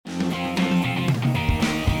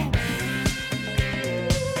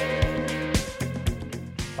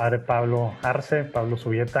Padre Pablo Arce, Pablo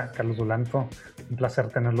Subieta, Carlos Dulanto. Un placer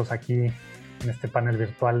tenerlos aquí en este panel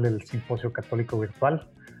virtual del Simposio Católico Virtual.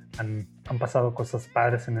 Han pasado cosas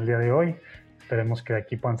padres en el día de hoy. Esperemos que de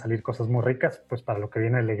aquí puedan salir cosas muy ricas, pues para lo que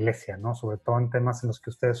viene de la iglesia, ¿no? Sobre todo en temas en los que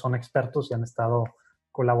ustedes son expertos y han estado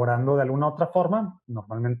colaborando de alguna u otra forma,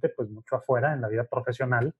 normalmente pues mucho afuera en la vida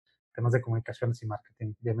profesional, temas de comunicaciones y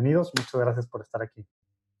marketing. Bienvenidos, muchas gracias por estar aquí.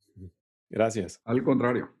 Gracias. Al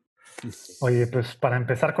contrario. Oye, pues para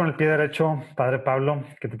empezar con el pie derecho, Padre Pablo,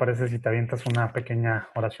 ¿qué te parece si te avientas una pequeña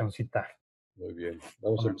oracioncita? Muy bien,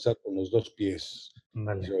 vamos a empezar con los dos pies,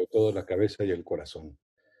 Dale. sobre todo la cabeza y el corazón.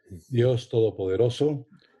 Dios Todopoderoso,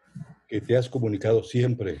 que te has comunicado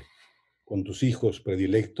siempre con tus hijos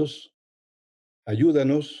predilectos,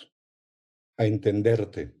 ayúdanos a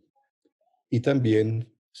entenderte y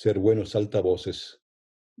también ser buenos altavoces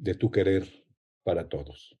de tu querer para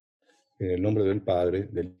todos. En el nombre del Padre,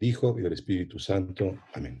 del Hijo y del Espíritu Santo.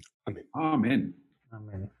 Amén. Amén. Amén.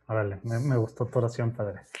 Amén. Órale, me gustó tu oración,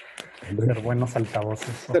 Padre. Hombre, Ser buenos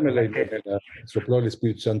altavoces. me la Que... sopló el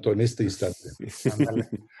Espíritu Santo en este instante. Ándale.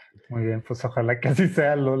 Muy bien, pues ojalá que así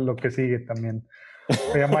sea lo que sigue también.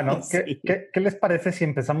 Oigan, bueno, Sí. ¿qué les parece si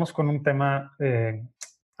empezamos con un tema?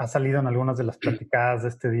 Ha salido en algunas de las platicadas de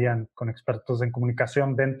este día con expertos en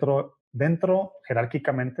comunicación dentro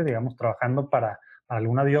jerárquicamente, digamos, trabajando para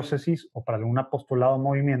alguna diócesis o para algún apostolado o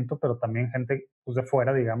movimiento, pero también gente pues, de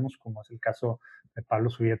fuera, digamos, como es el caso de Pablo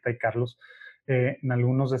Subieta y Carlos. En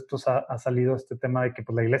algunos de estos ha salido este tema de que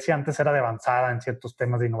pues, la iglesia antes era de avanzada en ciertos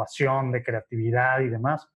temas de innovación, de creatividad y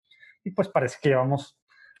demás, y pues parece que llevamos,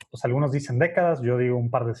 pues algunos dicen décadas, yo digo un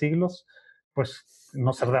par de siglos, pues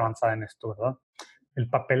no ser de avanzada en esto, ¿verdad? El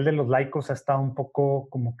papel de los laicos ha estado un poco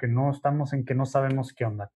como que no estamos en que no sabemos qué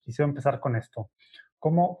onda. Quisiera empezar con esto.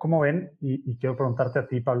 ¿Cómo ven? Y quiero preguntarte a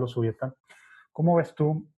ti, Pablo Subieta, ¿cómo ves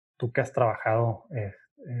tú que has trabajado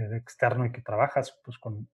de externo y que trabajas pues,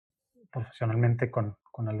 profesionalmente con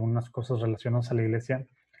algunas cosas relacionadas a la iglesia?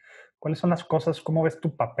 ¿Cuáles son las cosas, cómo ves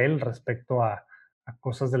tu papel respecto a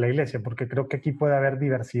cosas de la iglesia? Porque creo que aquí puede haber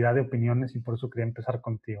diversidad de opiniones y por eso quería empezar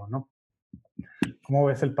contigo, ¿no? ¿Cómo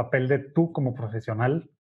ves el papel de tú como profesional?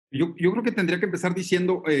 Yo creo que tendría que empezar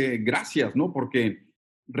diciendo gracias, ¿no? Porque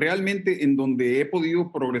realmente en donde he podido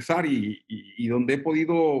progresar y donde he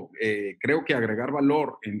podido, creo que agregar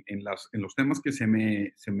valor en los temas que se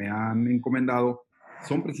me han encomendado,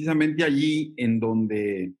 son precisamente allí en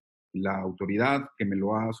donde la autoridad que me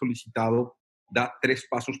lo ha solicitado da 3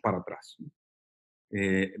 pasos para atrás.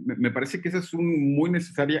 Me parece que esa es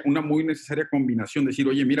una muy necesaria combinación. Decir,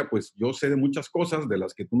 oye, mira, pues yo sé de muchas cosas de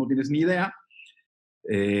las que tú no tienes ni idea,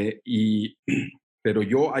 pero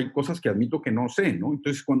yo hay cosas que admito que no sé, ¿no?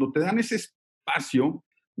 Entonces, cuando te dan ese espacio,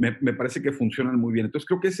 me parece que funcionan muy bien. Entonces,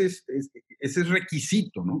 creo que ese es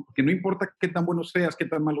requisito, ¿no? Porque no importa qué tan bueno seas, qué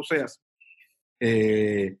tan malo seas,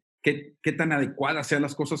 qué tan adecuadas sean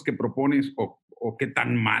las cosas que propones o qué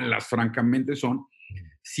tan malas, francamente, son.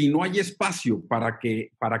 Si no hay espacio para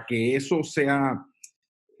que eso sea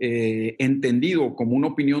entendido como una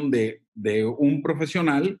opinión de un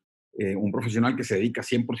profesional que se dedica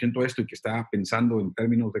 100% a esto y que está pensando en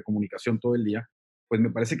términos de comunicación todo el día, pues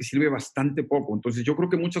me parece que sirve bastante poco. Entonces yo creo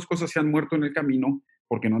que muchas cosas se han muerto en el camino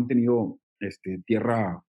porque no han tenido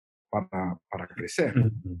tierra para crecer.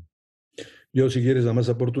 Yo, si quieres, nada más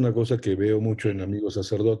aporto una cosa que veo mucho en amigos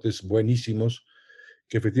sacerdotes buenísimos,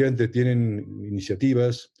 que efectivamente tienen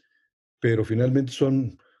iniciativas, pero finalmente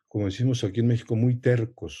son, como decimos aquí en México, muy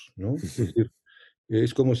tercos, ¿no? Es decir,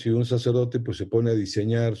 es como si un sacerdote pues, se pone a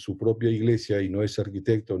diseñar su propia iglesia y no es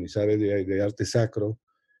arquitecto ni sabe de arte sacro,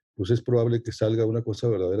 pues es probable que salga una cosa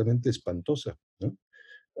verdaderamente espantosa, ¿no?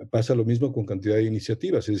 Pasa lo mismo con cantidad de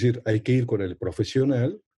iniciativas, es decir, hay que ir con el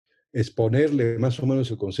profesional, exponerle más o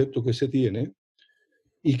menos el concepto que se tiene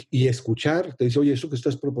y escuchar, te dice, oye, eso que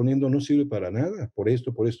estás proponiendo no sirve para nada, por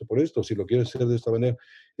esto, por esto, por esto, si lo quieres hacer de esta manera.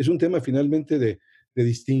 Es un tema finalmente de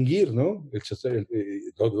distinguir, ¿no?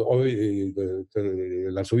 Hoy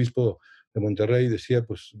el arzobispo de Monterrey decía,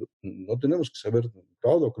 pues no tenemos que saber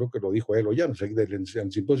todo, creo que lo dijo él, o ya no sé, del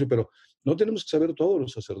simposio, pero no tenemos que saber todos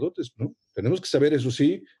los sacerdotes, ¿no? Tenemos que saber, eso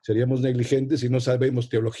sí, seríamos negligentes si no sabemos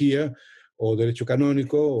teología o derecho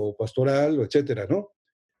canónico o pastoral, o etcétera, ¿no?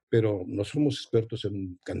 Pero no somos expertos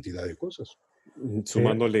en cantidad de cosas.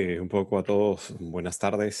 Sumándole un poco a todos, buenas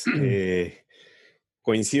tardes.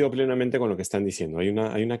 Coincido plenamente con lo que están diciendo. Hay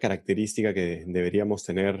una característica que deberíamos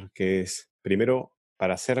tener, que es, primero,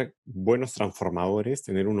 para ser buenos transformadores,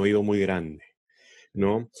 tener un oído muy grande,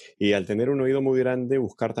 ¿no? Y al tener un oído muy grande,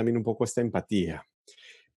 buscar también un poco esta empatía.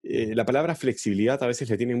 La palabra flexibilidad a veces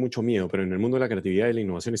le tienen mucho miedo, pero en el mundo de la creatividad y la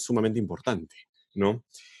innovación es sumamente importante, ¿no?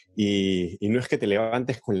 Y no es que te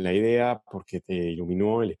levantes con la idea porque te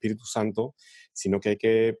iluminó el Espíritu Santo, sino que hay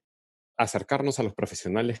que acercarnos a los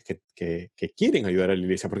profesionales que quieren ayudar a la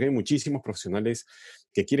iglesia, porque hay muchísimos profesionales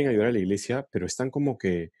que quieren ayudar a la iglesia, pero están como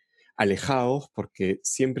que alejados porque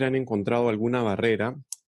siempre han encontrado alguna barrera,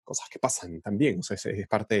 cosas que pasan también, o sea, es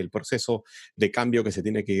parte del proceso de cambio que se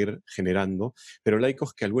tiene que ir generando, pero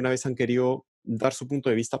laicos que alguna vez han querido dar su punto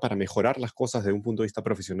de vista para mejorar las cosas desde un punto de vista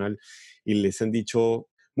profesional y les han dicho,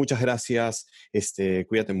 muchas gracias,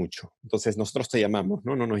 cuídate mucho. Entonces nosotros te llamamos,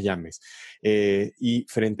 ¿no? No nos llames. Y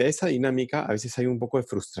frente a esa dinámica, a veces hay un poco de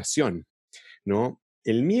frustración, ¿no?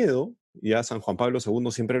 El miedo, ya San Juan Pablo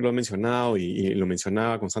II siempre lo ha mencionado y lo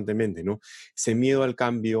mencionaba constantemente, ¿no? Ese miedo al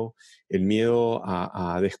cambio, el miedo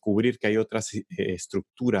a descubrir que hay otras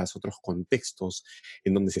estructuras, otros contextos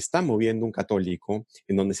en donde se está moviendo un católico,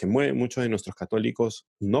 en donde se mueven muchos de nuestros católicos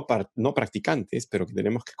no practicantes, pero que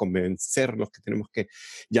tenemos que convencerlos, que tenemos que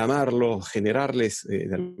llamarlos, generarles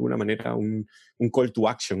de alguna manera un call to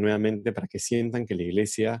action nuevamente para que sientan que la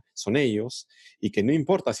iglesia son ellos y que no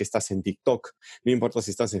importa si estás en TikTok, no importa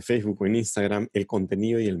si estás en Facebook o en Instagram, el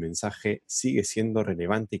contenido y el mensaje sigue siendo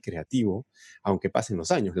relevante y creativo, aunque pasen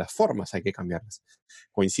los años. Las formas hay que cambiarlas.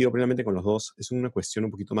 Coincido plenamente con los dos. Es una cuestión un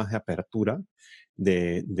poquito más de apertura y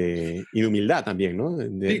de humildad también, ¿no?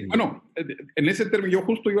 Sí, bueno, en ese término, yo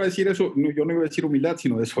justo iba a decir eso, yo no iba a decir humildad,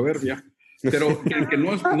 sino de soberbia, pero que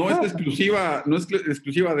no es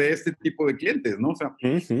exclusiva de este tipo de clientes, ¿no? O sea,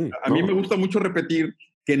 a mí me gusta mucho repetir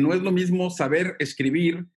que no es lo mismo saber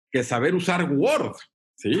escribir que saber usar Word,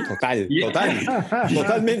 ¿sí?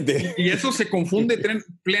 Totalmente. Y eso se confunde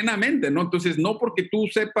plenamente, ¿no? Entonces, no porque tú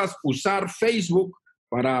sepas usar Facebook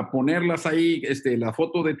para ponerlas ahí, la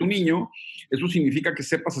foto de tu niño, eso significa que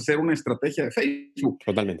sepas hacer una estrategia de Facebook.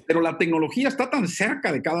 Totalmente. Pero la tecnología está tan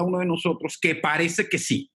cerca de cada uno de nosotros que parece que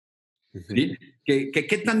sí. ¿Sí?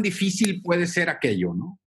 ¿Qué tan difícil puede ser aquello,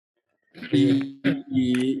 ¿no?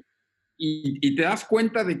 Y te das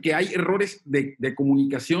cuenta de que hay errores de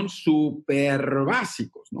comunicación súper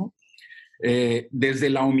básicos, ¿no? Desde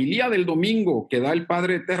la homilía del domingo que da el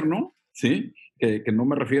Padre Eterno, ¿sí? Que no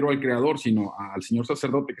me refiero al creador, sino al señor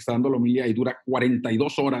sacerdote que está dando la homilía y dura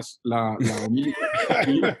 42 horas la homilía.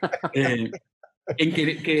 En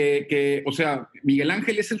que, o sea, Miguel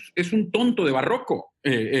Ángel es un tonto de barroco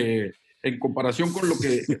en comparación con lo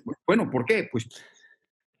que... Bueno, ¿por qué? Pues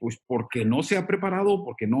porque no se ha preparado,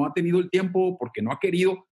 porque no ha tenido el tiempo, porque no ha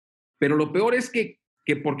querido. Pero lo peor es que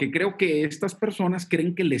porque creo que estas personas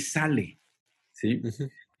creen que les sale, ¿sí?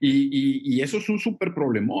 Y eso es un súper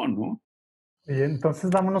problemón, ¿no? Y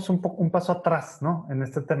entonces vámonos un paso atrás, ¿no? En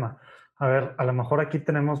este tema. A ver, a lo mejor aquí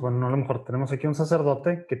tenemos, bueno, no a lo mejor, tenemos aquí un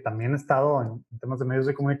sacerdote que también ha estado en temas de medios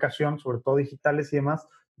de comunicación, sobre todo digitales y demás,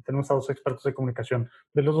 y tenemos a dos expertos de comunicación.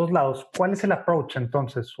 De los dos lados, ¿cuál es el approach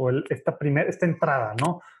entonces? O esta entrada,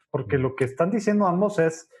 ¿no? Porque lo que están diciendo ambos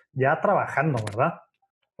es ya trabajando, ¿verdad?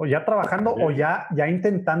 O ya trabajando o ya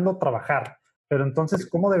intentando trabajar. Pero entonces,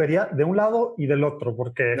 ¿cómo debería de un lado y del otro?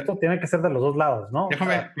 Porque esto tiene que ser de los dos lados, ¿no?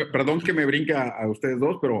 Déjame, perdón que me brinca a ustedes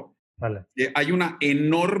dos, pero vale. Hay una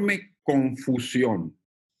enorme confusión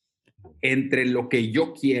entre lo que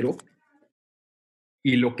yo quiero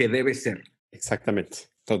y lo que debe ser. Exactamente,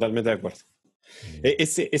 totalmente de acuerdo.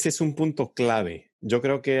 Ese es un punto clave. Yo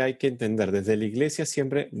creo que hay que entender desde la iglesia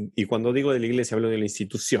siempre, y cuando digo de la iglesia hablo de la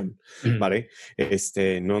institución, ¿vale?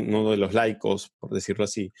 No de los laicos, por decirlo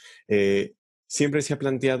así. Siempre se ha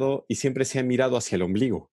planteado y siempre se ha mirado hacia el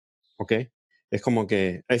ombligo, ¿ok? Es como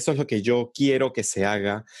que esto es lo que yo quiero que se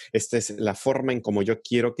haga, esta es la forma en cómo yo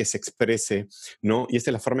quiero que se exprese, ¿no? Y esta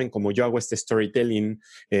es la forma en cómo yo hago este storytelling.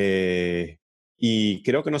 Y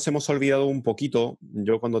creo que nos hemos olvidado un poquito,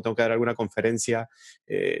 yo cuando tengo que dar alguna conferencia,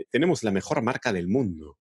 tenemos la mejor marca del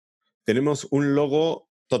mundo. Tenemos un logo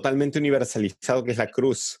totalmente universalizado que es la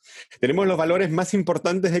cruz. Tenemos los valores más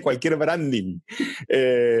importantes de cualquier branding.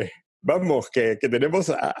 Vamos, que tenemos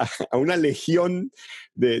a una legión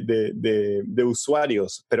de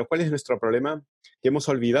usuarios. Pero ¿cuál es nuestro problema? Que hemos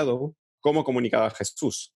olvidado cómo comunicaba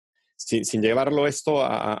Jesús. Sin llevarlo esto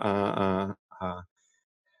a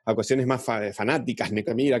cuestiones más fanáticas,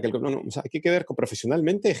 mira, o sea, hay que ver que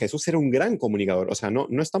profesionalmente Jesús era un gran comunicador. O sea, no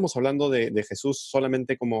estamos hablando de Jesús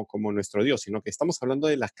solamente como nuestro Dios, sino que estamos hablando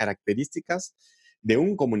de las características de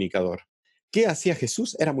un comunicador. ¿Qué hacía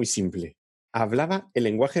Jesús? Era muy simple. Hablaba el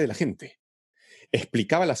lenguaje de la gente.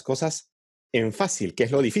 Explicaba las cosas en fácil, que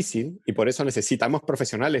es lo difícil, y por eso necesitamos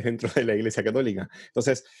profesionales dentro de la Iglesia Católica.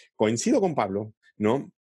 Entonces, coincido con Pablo,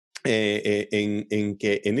 ¿no? En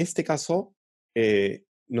que en este caso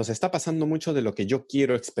nos está pasando mucho de lo que yo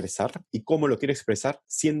quiero expresar y cómo lo quiero expresar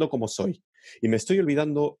siendo como soy. Y me estoy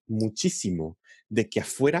olvidando muchísimo de que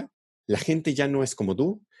afuera la gente ya no es como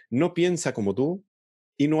tú, no piensa como tú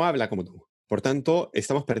y no habla como tú. Por tanto,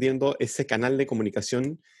 estamos perdiendo ese canal de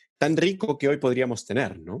comunicación tan rico que hoy podríamos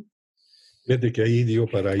tener, ¿no? Fíjate que ahí digo,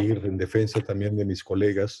 para ir en defensa también de mis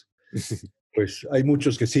colegas, pues hay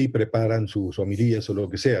muchos que sí preparan sus homilías o lo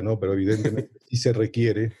que sea, ¿no? Pero evidentemente sí se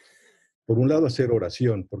requiere, por un lado, hacer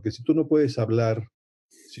oración, porque si tú no puedes hablar,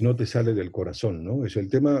 si no te sale del corazón, ¿no? Es el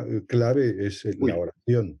tema clave, es la Uy,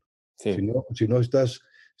 oración. Sí. Si no estás,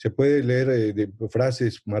 se puede leer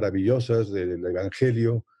frases maravillosas del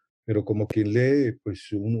Evangelio, pero como quien lee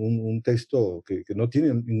pues un texto que no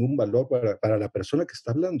tiene ningún valor para la persona que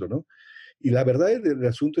está hablando, ¿no? Y la verdad del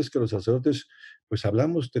asunto es que los sacerdotes, pues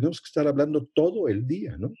hablamos, tenemos que estar hablando todo el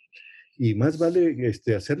día, ¿no? Y más vale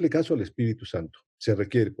hacerle caso al Espíritu Santo. Se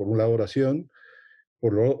requiere, por un lado, oración,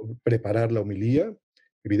 preparar la homilía,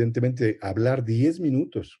 evidentemente hablar 10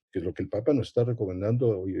 minutos, que es lo que el Papa nos está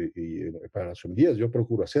recomendando para las homilías. Yo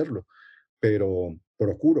procuro hacerlo, pero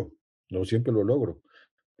procuro, no siempre lo logro,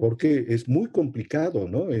 porque es muy complicado,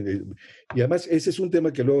 ¿no? Y además ese es un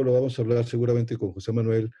tema que luego lo vamos a hablar seguramente con José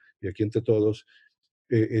Manuel y aquí entre todos,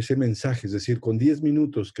 ese mensaje, es decir, con 10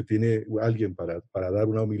 minutos que tiene alguien para dar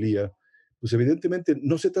una homilía, pues evidentemente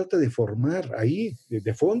no se trata de formar ahí,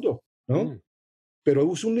 de fondo, ¿no? Mm. Pero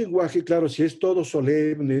usa un lenguaje, claro, si es todo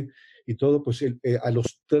solemne y todo, pues a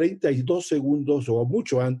los 32 segundos o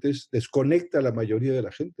mucho antes desconecta a la mayoría de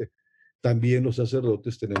la gente. También los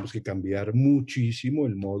sacerdotes tenemos que cambiar muchísimo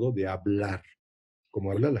el modo de hablar,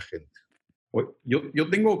 como habla la gente. yo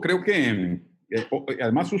tengo, creo que,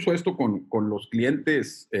 además uso esto con los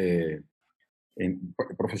clientes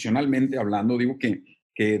profesionalmente hablando, digo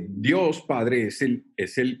que Dios Padre es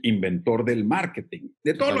el inventor del marketing,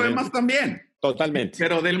 de todo lo demás Totalmente. también, Totalmente.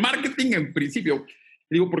 pero del marketing en principio,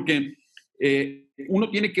 digo porque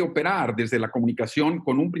uno tiene que operar desde la comunicación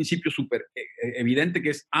con un principio súper evidente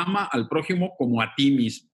que es ama al prójimo como a ti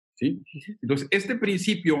mismo, ¿sí? Entonces, este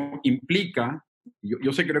principio implica,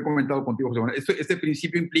 yo sé que lo he comentado contigo, José Manuel, este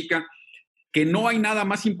principio implica que no hay nada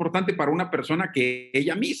más importante para una persona que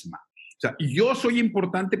ella misma. O sea, yo soy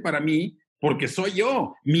importante para mí porque soy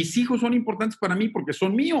yo. Mis hijos son importantes para mí porque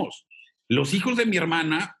son míos. Los hijos de mi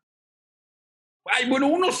hermana, ay, bueno,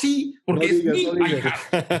 uno sí, porque No es digas, mi no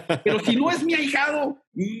digas. ahijado. Pero si no es mi ahijado,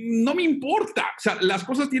 no me importa. O sea, las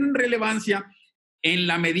cosas tienen relevancia en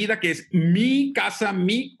la medida que es mi casa,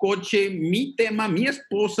 mi coche, mi tema, mi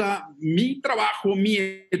esposa, mi trabajo, mi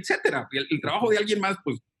etcétera. El trabajo de alguien más,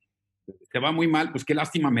 pues te va muy mal, pues qué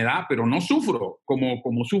lástima me da, pero no sufro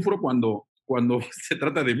como sufro cuando se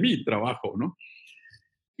trata de mi trabajo, ¿no?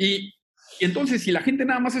 Y entonces, si la gente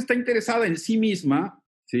nada más está interesada en sí misma,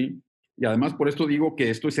 ¿sí? Y además por esto digo que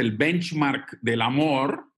esto es el benchmark del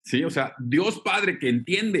amor, ¿sí? O sea, Dios Padre que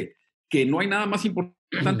entiende que no hay nada más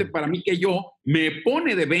importante para mí que yo, me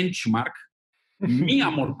pone de benchmark mi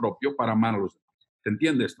amor propio para amar a los demás. ¿Se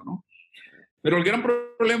entiende esto, no? Pero el gran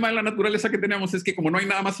problema de la naturaleza que tenemos es que como no hay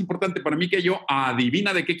nada más importante para mí que yo,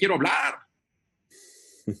 adivina de qué quiero hablar.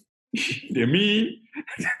 De mí,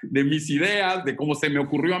 de mis ideas, de cómo se me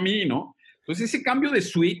ocurrió a mí, ¿no? Entonces ese cambio de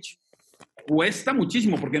switch cuesta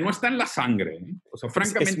muchísimo porque no está en la sangre, ¿eh? O sea,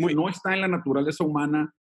 francamente no está en la naturaleza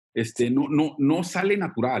humana, no sale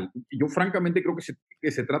natural. Yo francamente creo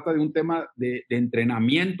que se trata de un tema de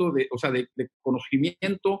entrenamiento, o sea, de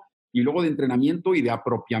conocimiento y luego de entrenamiento y de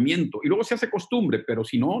apropiamiento. Y luego se hace costumbre, pero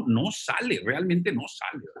si no, no sale, realmente no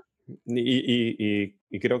sale.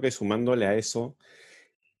 Y creo que sumándole a eso,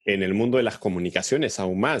 en el mundo de las comunicaciones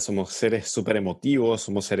aún más, somos seres súper emotivos,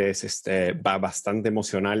 somos seres bastante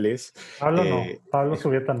emocionales. Pablo no, Pablo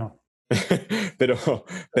Subieta no.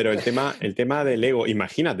 pero el tema del ego,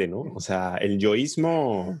 imagínate, ¿no? O sea, el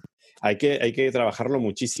yoísmo hay que trabajarlo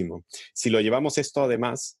muchísimo. Si lo llevamos esto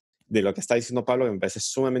además de lo que está diciendo Pablo, que me parece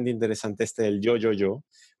sumamente interesante del yo,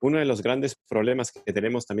 uno de los grandes problemas que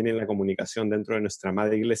tenemos también en la comunicación dentro de nuestra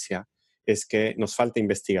madre iglesia es que nos falta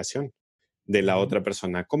investigación de la otra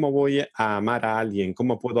persona. ¿Cómo voy a amar a alguien?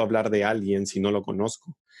 ¿Cómo puedo hablar de alguien si no lo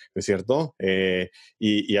conozco? ¿No es cierto?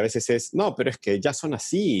 Y a veces es, no, pero es que ya son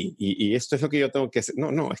así y esto es lo que yo tengo que hacer.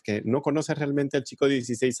 No, es que no conoces realmente al chico de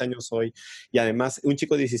 16 años hoy y además un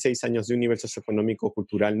chico de 16 años de un nivel socioeconómico,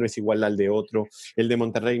 cultural no es igual al de otro. El de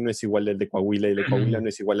Monterrey no es igual al de Coahuila y el de Coahuila no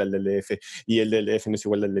es igual al del DF y el del DF no es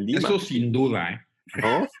igual al de Lima. Eso sin duda, ¿eh?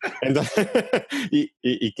 ¿No? Entonces,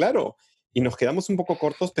 y claro, y nos quedamos un poco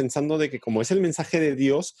cortos pensando de que como es el mensaje de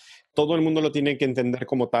Dios, todo el mundo lo tiene que entender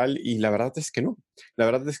como tal y la verdad es que no. La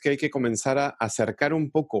verdad es que hay que comenzar a acercar un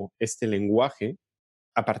poco este lenguaje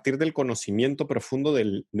a partir del conocimiento profundo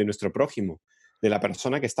de nuestro prójimo, de la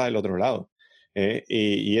persona que está del otro lado.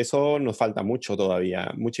 Y eso nos falta mucho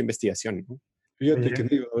todavía, mucha investigación, ¿no? Fíjate que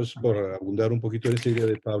no es por abundar un poquito en esa idea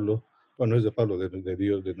de Pablo, bueno, no es de Pablo, de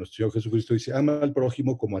Dios, de nuestro Señor Jesucristo, dice, ama al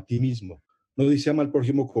prójimo como a ti mismo. No dice, ama al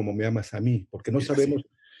prójimo como me amas a mí, porque no sabemos,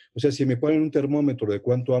 o sea, si me ponen un termómetro de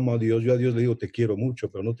cuánto amo a Dios, yo a Dios le digo, te quiero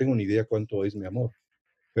mucho, pero no tengo ni idea cuánto es mi amor.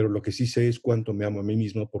 Pero lo que sí sé es cuánto me amo a mí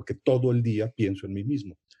mismo, porque todo el día pienso en mí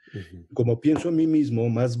mismo. Como pienso en mí mismo,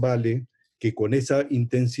 más vale que con esa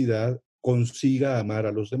intensidad consiga amar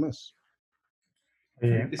a los demás.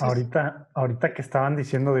 Ahorita que estaban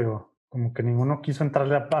diciendo, digo, como que ninguno quiso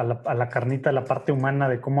entrarle a la carnita, a la parte humana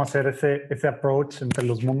de cómo hacer ese approach entre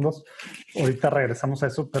los mundos. Ahorita regresamos a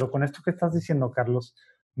eso, pero con esto que estás diciendo, Carlos,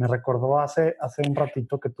 me recordó hace un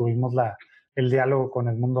ratito que tuvimos el diálogo con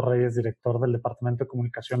Edmundo Reyes, director del Departamento de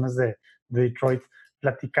Comunicaciones de Detroit.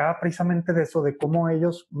 Platicaba precisamente de eso, de cómo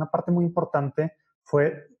ellos, una parte muy importante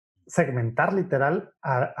fue segmentar literal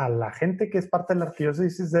a la gente que es parte de la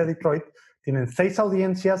arquidiócesis de Detroit. Tienen 6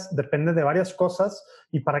 audiencias, depende de varias cosas,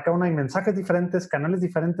 y para cada una hay mensajes diferentes, canales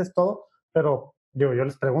diferentes, todo. Pero yo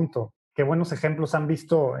les pregunto, ¿qué buenos ejemplos han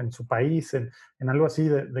visto en su país, en algo así,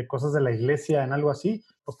 de cosas de la iglesia, en algo así?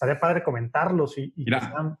 Pues estaría padre comentarlos y Mira, que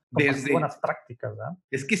sean compartir buenas prácticas, ¿verdad?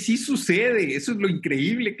 Es que sí sucede, eso es lo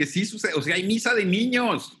increíble, que sí sucede. O sea, hay misa de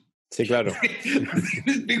niños. Sí, claro.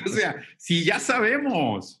 O sea, sí, ya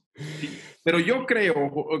sabemos. Pero yo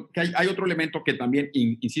creo que hay otro elemento que también,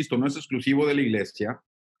 insisto, no es exclusivo de la iglesia,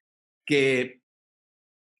 que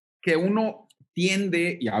uno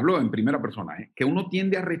tiende, y hablo en primera persona, que uno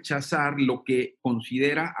tiende a rechazar lo que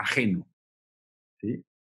considera ajeno. ¿Sí?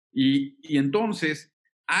 Y entonces,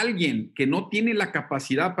 alguien que no tiene la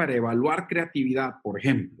capacidad para evaluar creatividad, por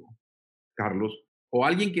ejemplo, Carlos, o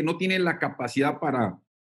alguien que no tiene la capacidad para,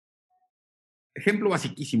 ejemplo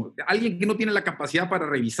basiquísimo, alguien que no tiene la capacidad para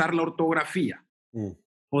revisar la ortografía,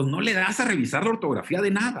 pues no le das a revisar la ortografía de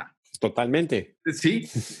nada. Totalmente. Sí,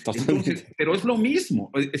 Totalmente. entonces, pero es lo mismo.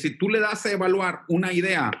 Si tú le das a evaluar una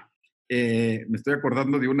idea, me estoy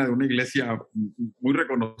acordando de una iglesia muy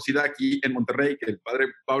reconocida aquí en Monterrey, que el padre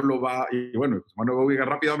Pablo va, y bueno, Manuel va a ubicar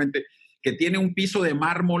rápidamente, que tiene un piso de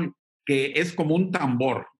mármol que es como un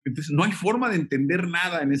tambor. Entonces, no hay forma de entender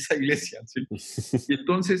nada en esa iglesia. ¿Sí? Y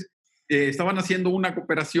entonces, estaban haciendo una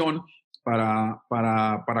cooperación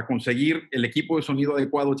para conseguir el equipo de sonido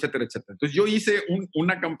adecuado, etcétera, etcétera. Entonces yo hice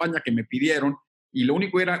una campaña que me pidieron y lo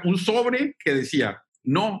único era un sobre que decía,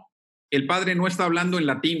 no, el padre no está hablando en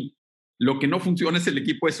latín, lo que no funciona es el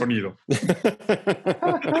equipo de sonido.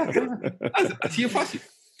 Así es fácil.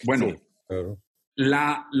 Bueno, sí, claro.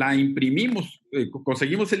 La imprimimos,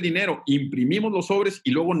 conseguimos el dinero, imprimimos los sobres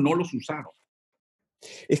y luego no los usaron.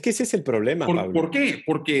 Es que ese es el problema, Pablo. ¿Por qué?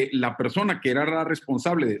 Porque la persona que era la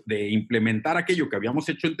responsable de implementar aquello que habíamos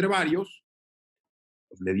hecho entre varios,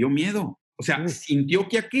 pues le dio miedo. O sea, sintió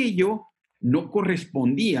que aquello no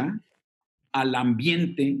correspondía al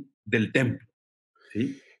ambiente del templo.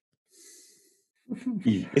 ¿Sí?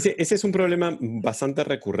 Ese es un problema bastante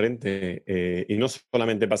recurrente y no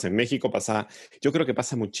solamente pasa en México, yo creo que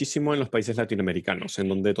pasa muchísimo en los países latinoamericanos, en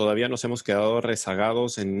donde todavía nos hemos quedado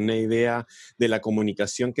rezagados en una idea de la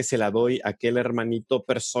comunicación que se la doy a aquel hermanito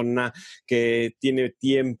persona que tiene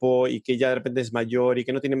tiempo y que ya de repente es mayor y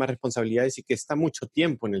que no tiene más responsabilidades y que está mucho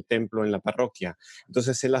tiempo en el templo, en la parroquia.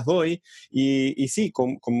 Entonces se las doy y sí,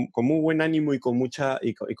 con muy buen ánimo y con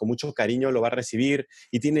mucho cariño lo va a recibir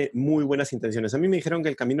y tiene muy buenas intenciones. A mí me dijeron que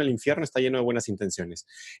el camino al infierno está lleno de buenas intenciones.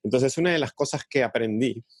 Entonces, una de las cosas que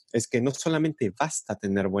aprendí es que no solamente basta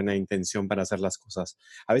tener buena intención para hacer las cosas.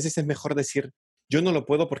 A veces es mejor decir, yo no lo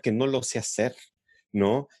puedo porque no lo sé hacer,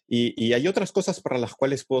 ¿no? Y hay otras cosas para las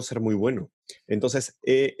cuales puedo ser muy bueno. Entonces,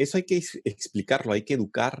 eso hay que explicarlo, hay que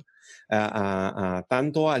educar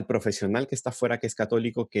tanto al profesional que está fuera, que es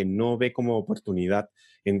católico, que no ve como oportunidad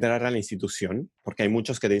entrar a la institución, porque hay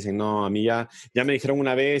muchos que dicen, no, a mí ya me dijeron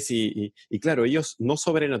una vez y claro, ellos no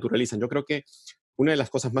sobrenaturalizan. Yo creo que una de las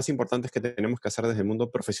cosas más importantes que tenemos que hacer desde el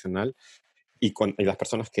mundo profesional y las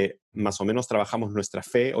personas que más o menos trabajamos nuestra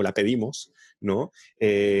fe o la pedimos, ¿no?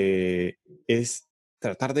 Es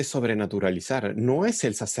tratar de sobrenaturalizar. No es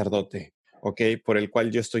el sacerdote, ¿ok? Por el cual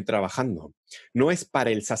yo estoy trabajando. No es para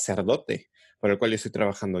el sacerdote por el cual yo estoy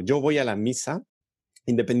trabajando. Yo voy a la misa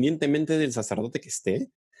independientemente del sacerdote que esté.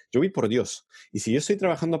 Yo voy por Dios. Y si yo estoy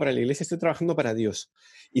trabajando para la iglesia, estoy trabajando para Dios.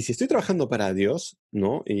 Y si estoy trabajando para Dios,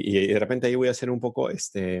 ¿no? Y de repente ahí voy a ser un poco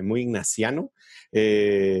muy ignaciano,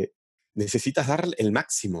 necesitas dar el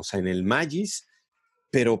máximo, o sea, en el magis,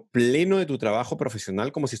 pero pleno de tu trabajo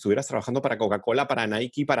profesional, como si estuvieras trabajando para Coca-Cola, para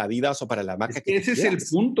Nike, para Adidas o para la marca que ese es el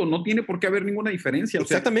punto, no tiene por qué haber ninguna diferencia.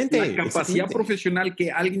 Exactamente. O sea, la capacidad profesional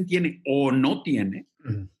que alguien tiene o no tiene,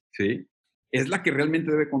 ¿sí? Es la que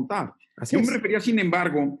realmente debe contar. Yo me refería, sin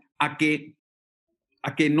embargo, a que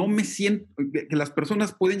a que no me siento, que las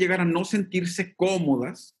personas pueden llegar a no sentirse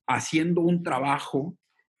cómodas haciendo un trabajo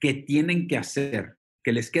que tienen que hacer,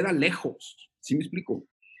 que les queda lejos. ¿Sí me explico?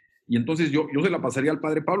 Y entonces yo se la pasaría al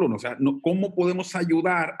padre Pablo, ¿no? O sea, ¿cómo podemos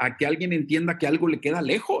ayudar a que alguien entienda que algo le queda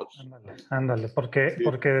lejos? Ándale, porque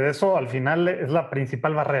eso al final es la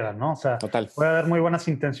principal barrera, ¿no? O sea, Total. puede haber muy buenas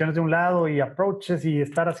intenciones de un lado y approaches y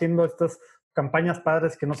estar haciendo estas campañas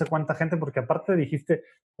padres que no sé cuánta gente, porque aparte dijiste,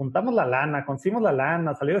 juntamos la lana, conseguimos la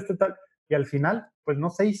lana, salió este tal, y al final, pues no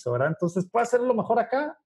se hizo, ¿verdad? Entonces puede hacerlo mejor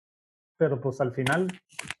acá, pero pues al final...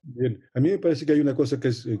 Bien, a mí me parece que hay una cosa que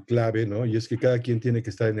es clave, ¿no? Y es que cada quien tiene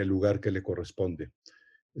que estar en el lugar que le corresponde.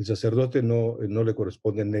 El sacerdote no le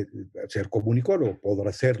corresponde ser comunicólogo,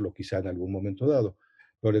 podrá serlo quizá en algún momento dado,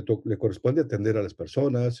 pero le corresponde atender a las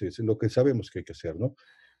personas, es lo que sabemos que hay que hacer, ¿no?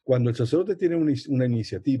 Cuando el sacerdote tiene una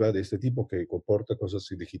iniciativa de este tipo que comporta cosas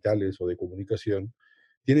digitales o de comunicación,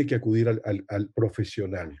 tiene que acudir al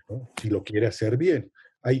profesional, ¿no? Si lo quiere hacer bien.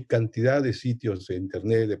 Hay cantidad de sitios de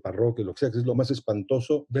internet, de parroquias, lo que sea, que es lo más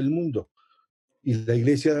espantoso del mundo. Y la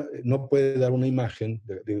iglesia no puede dar una imagen,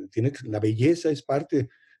 la belleza es parte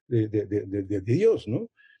de Dios, ¿no?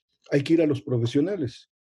 Hay que ir a los profesionales.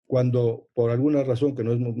 Cuando, por alguna razón que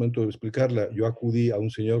no es momento de explicarla, yo acudí a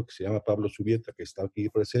un señor que se llama Pablo Subieta, que está aquí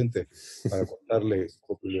presente, para contarle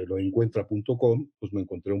lo encuentra.com, pues me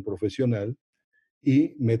encontré un profesional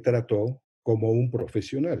y me trató como un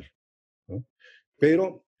profesional, ¿no?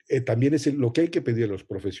 Pero también es lo que hay que pedir a los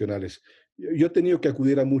profesionales. Yo he tenido que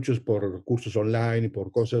acudir a muchos por cursos online y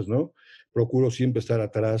por cosas, ¿no? Procuro siempre estar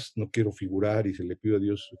atrás, no quiero figurar y se le pido a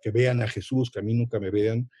Dios que vean a Jesús, que a mí nunca me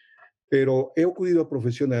vean. Pero he acudido a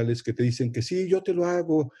profesionales que te dicen que sí, yo te lo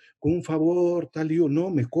hago con un favor, tal y yo, no,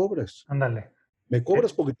 me cobras. Ándale. Me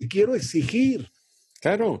cobras porque te quiero exigir.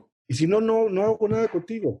 Claro. Y si no, no hago nada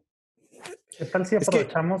contigo. ¿Qué tal si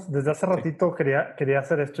aprovechamos? Desde hace ratito quería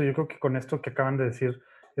hacer esto. Yo creo que con esto que acaban de decir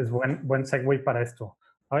es buen segue para esto.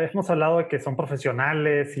 Ahora hemos hablado de que son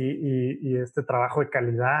profesionales y este trabajo de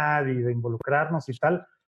calidad y de involucrarnos y tal,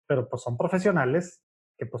 pero pues son profesionales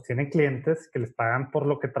que pues tienen clientes que les pagan por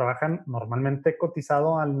lo que trabajan normalmente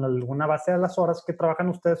cotizado en alguna base de las horas que trabajan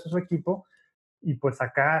ustedes o su equipo. Y pues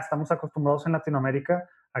acá estamos acostumbrados en Latinoamérica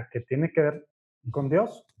a que tiene que ver con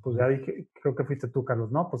Dios. Pues ya dije, creo que fuiste tú,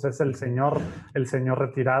 Carlos, ¿no? Pues es el señor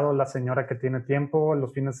retirado, la señora que tiene tiempo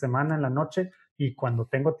los fines de semana, en la noche, y cuando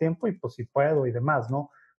tengo tiempo y pues si puedo y demás, ¿no?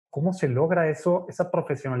 ¿Cómo se logra eso, esa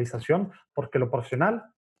profesionalización? Porque lo profesional,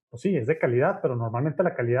 pues sí, es de calidad, pero normalmente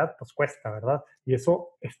la calidad pues cuesta, ¿verdad? Y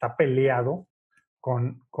eso está peleado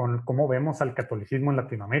con cómo vemos al catolicismo en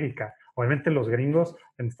Latinoamérica. Obviamente los gringos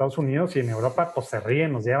en Estados Unidos y en Europa pues se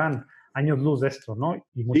ríen, nos llevan años luz de esto, ¿no?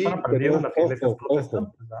 Y mucho han aprendido en las iglesias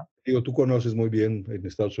protestantes, ¿verdad? Digo, tú conoces muy bien en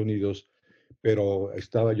Estados Unidos, pero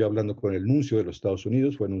estaba yo hablando con el nuncio de los Estados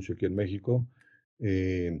Unidos, fue nuncio aquí en México,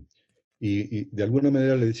 y de alguna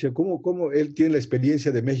manera le decía, ¿cómo él tiene la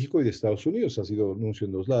experiencia de México y de Estados Unidos? Ha sido nuncio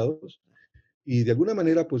en dos lados, y de alguna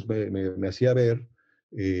manera pues me hacía ver,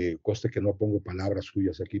 coste que no pongo palabras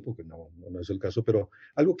suyas aquí porque no es el caso, pero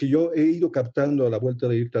algo que yo he ido captando a la vuelta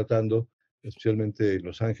de ir tratando, especialmente en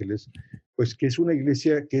Los Ángeles, pues que es una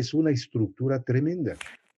iglesia que es una estructura tremenda.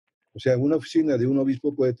 O sea, una oficina de un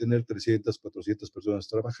obispo puede tener 300, 400 personas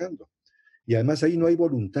trabajando. Y además ahí no hay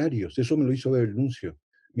voluntarios, eso me lo hizo ver el nuncio.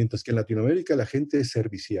 Mientras que en Latinoamérica la gente es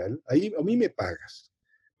servicial, ahí a mí me pagas,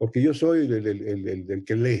 porque yo soy el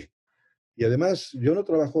que lee. Y además yo no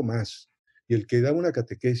trabajo más. Y el que da una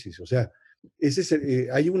catequesis, o sea,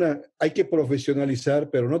 hay que profesionalizar,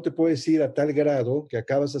 pero no te puedes ir a tal grado que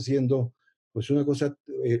acabas haciendo, pues una cosa,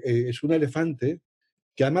 es un elefante,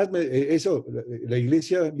 que además la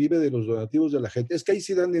iglesia vive de los donativos de la gente. Es que ahí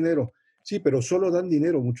sí dan dinero, sí, pero solo dan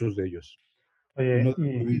dinero muchos de ellos. Oye, y no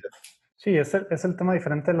dan su vida. Sí, es el tema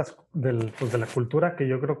diferente de la cultura que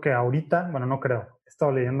yo creo que ahorita, bueno, no creo, he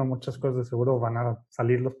estado leyendo muchas cosas, de seguro van a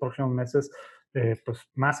salir los próximos meses, pues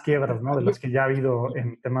más quiebras, ¿no? De las que ya ha habido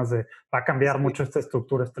en temas de, va a cambiar mucho esta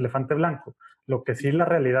estructura, este elefante blanco. Lo que sí la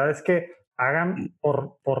realidad es que hagan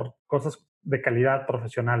por cosas de calidad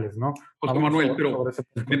profesionales, ¿no? José Manuel, pero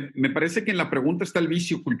me parece que en la pregunta está el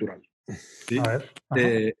vicio cultural. ¿Sí? A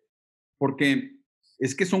ver. Porque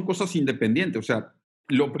es que son cosas independientes. O sea,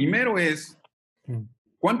 lo primero es,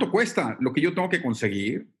 ¿cuánto cuesta lo que yo tengo que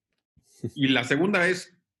conseguir? Y la segunda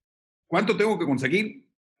es, ¿cuánto tengo que conseguir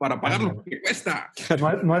para pagar lo que cuesta?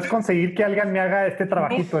 No es conseguir que alguien me haga este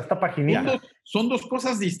trabajito, esta paginita. Son dos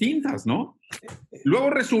cosas distintas, ¿no? Luego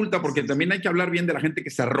resulta, porque también hay que hablar bien de la gente que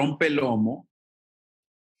se rompe el lomo,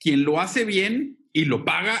 quien lo hace bien y lo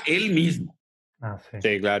paga él mismo.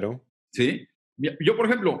 Sí, claro. ¿Sí? Yo, por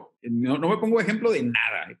ejemplo, no me pongo ejemplo de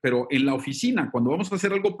nada, pero en la oficina, cuando vamos a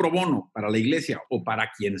hacer algo pro bono para la iglesia o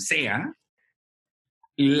para quien sea,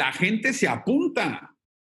 la gente se apunta.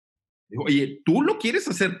 Digo, oye, ¿tú lo quieres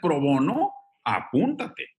hacer pro bono?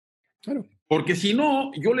 Apúntate. Claro. Porque si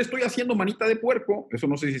no, yo le estoy haciendo manita de puerco. Eso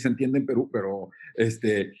no sé si se entiende en Perú, pero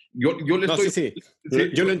yo le estoy... Sí.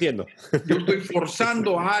 Yo lo entiendo. Yo estoy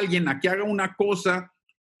forzando a alguien a que haga una cosa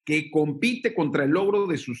que compite contra el logro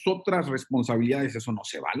de sus otras responsabilidades. Eso no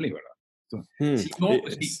se vale, ¿verdad?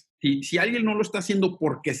 Si alguien no lo está haciendo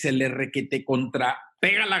porque se le requete contra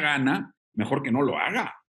pega la gana, mejor que no lo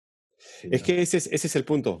haga. Es que ese es el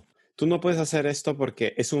punto. Tú no puedes hacer esto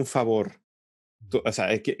porque es un favor. O sea,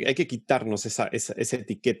 hay que quitarnos esa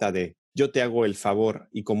etiqueta de yo te hago el favor.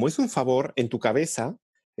 Y como es un favor, en tu cabeza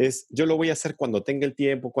es yo lo voy a hacer cuando tenga el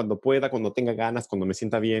tiempo, cuando pueda, cuando tenga ganas, cuando me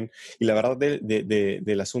sienta bien. Y la verdad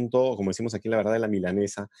del asunto, como decimos aquí, la verdad de la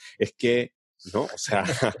milanesa, es que no, o sea,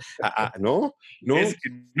 no. Es que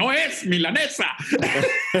no es milanesa.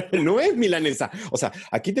 No es milanesa. O sea,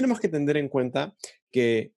 aquí tenemos que tener en cuenta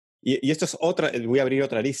que, y esto es voy a abrir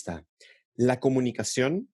otra lista. La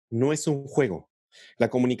comunicación no es un juego. La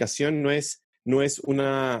comunicación no es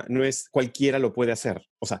cualquiera lo puede hacer.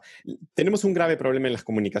 O sea, tenemos un grave problema en las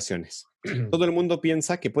comunicaciones. Todo el mundo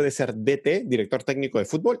piensa que puede ser DT, director técnico de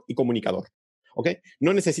fútbol, y comunicador. ¿Ok?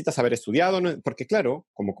 No necesitas haber estudiado, porque claro,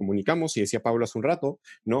 como comunicamos, y decía Pablo hace un rato,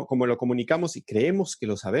 ¿no? Como lo comunicamos y creemos que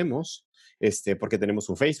lo sabemos, porque tenemos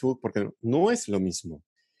un Facebook, porque no es lo mismo.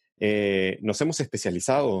 Nos hemos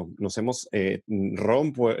especializado, nos hemos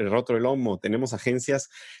roto el lomo, tenemos agencias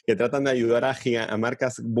que tratan de ayudar a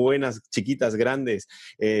marcas buenas, chiquitas, grandes,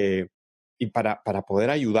 y para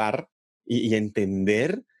poder ayudar y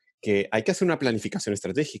entender que hay que hacer una planificación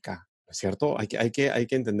estratégica, ¿no es cierto? Hay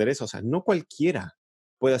que entender eso, o sea, no cualquiera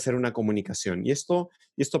puede hacer una comunicación. Y esto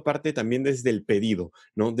parte también desde el pedido,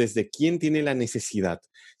 ¿no? Desde quién tiene la necesidad.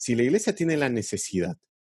 Si la iglesia tiene la necesidad,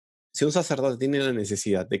 si un sacerdote tiene la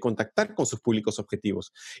necesidad de contactar con sus públicos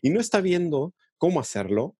objetivos y no está viendo cómo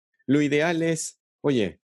hacerlo, lo ideal es,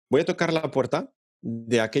 oye, voy a tocar la puerta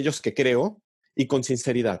de aquellos que creo y con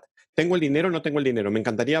sinceridad. ¿Tengo el dinero o no tengo el dinero? Me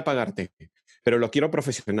encantaría pagarte, pero lo quiero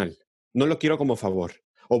profesional, no lo quiero como favor.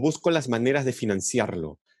 O busco las maneras de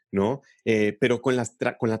financiarlo, ¿no? Pero con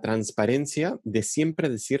la transparencia de siempre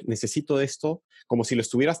decir, necesito esto, como si lo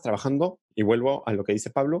estuvieras trabajando, y vuelvo a lo que dice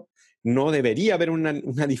Pablo, no debería haber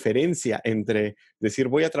una diferencia entre decir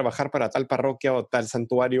voy a trabajar para tal parroquia o tal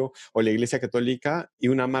santuario o la iglesia católica y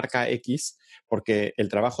una marca X, porque el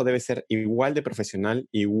trabajo debe ser igual de profesional,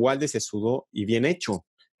 igual de sesudo y bien hecho,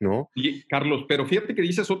 ¿no? Y, Carlos, pero fíjate que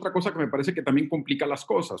dices otra cosa que me parece que también complica las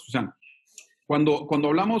cosas. O sea, cuando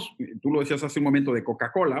hablamos, tú lo decías hace un momento, de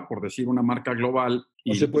Coca-Cola, por decir una marca global.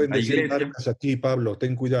 No se pueden decir marcas aquí, Pablo,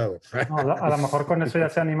 ten cuidado. No, a lo mejor con eso ya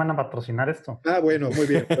se animan a patrocinar esto. Bueno, muy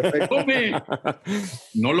bien, perfecto.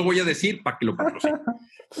 No lo voy a decir para que lo patrocine.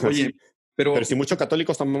 Oye, pero si muchos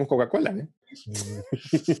católicos tomamos Coca-Cola, ¿eh?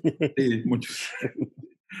 Sí, muchos.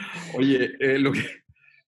 Oye,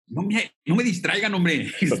 no me distraigan, hombre.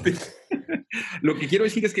 Lo que quiero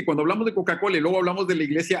decir es que cuando hablamos de Coca-Cola y luego hablamos de la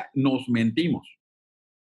iglesia, nos mentimos.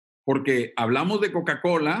 Porque hablamos de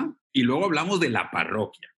Coca-Cola y luego hablamos de la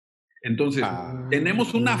parroquia. Entonces,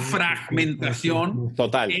 tenemos una fragmentación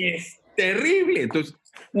total. Es terrible. Entonces,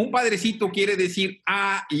 un padrecito quiere decir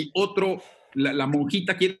A y otro, la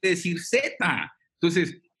monjita quiere decir Z.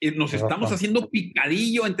 Entonces, nos estamos haciendo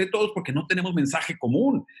picadillo entre todos porque no tenemos mensaje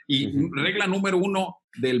común. Y regla número 1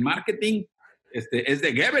 del marketing es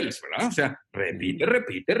de Goebbels, ¿verdad? O sea, repite.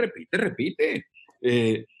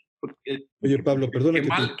 Oye, Pablo,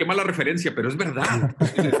 perdona. Qué mala referencia, pero es verdad.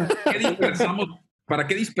 ¿Para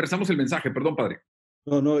qué dispersamos el mensaje? Perdón, padre.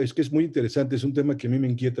 No, es que es muy interesante, es un tema que a mí me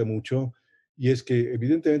inquieta mucho y es que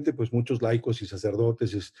evidentemente pues muchos laicos y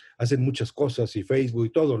sacerdotes hacen muchas cosas y Facebook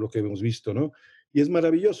y todo lo que hemos visto, ¿no? Y es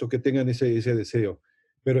maravilloso que tengan ese deseo,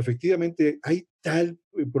 pero efectivamente hay tal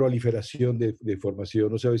proliferación de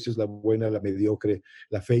formación, o sea, a veces la buena, la mediocre,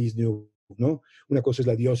 la face news, ¿no? Una cosa es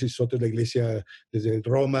la diócesis, otra es la iglesia desde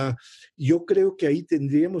Roma. Yo creo que ahí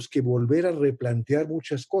tendríamos que volver a replantear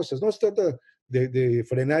muchas cosas. No se trata de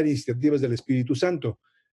frenar iniciativas del Espíritu Santo,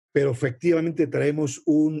 pero efectivamente traemos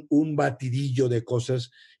un batidillo de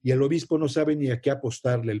cosas y el obispo no sabe ni a qué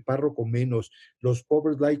apostarle, el párroco menos, los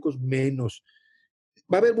pobres laicos menos.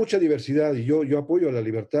 Va a haber mucha diversidad y yo apoyo a la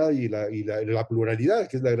libertad y la pluralidad,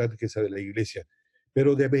 que es la gran riqueza de la iglesia.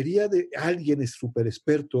 Pero debería de alguien súper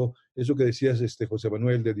experto, eso que decías, José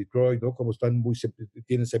Manuel de Detroit, ¿no? Cómo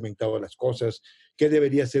tienen cementado las cosas, qué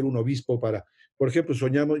debería ser un obispo para, por ejemplo,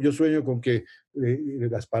 yo sueño con que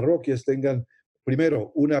las parroquias tengan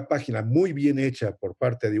primero, una página muy bien hecha por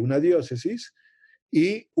parte de una diócesis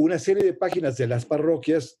y una serie de páginas de las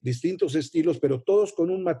parroquias, distintos estilos, pero todos con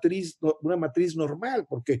una matriz normal,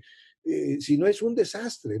 porque si no es un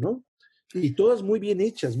desastre, ¿no? Y todas muy bien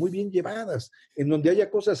hechas, muy bien llevadas, en donde haya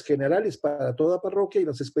cosas generales para toda parroquia y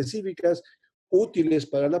las específicas útiles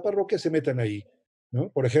para la parroquia se metan ahí, ¿no?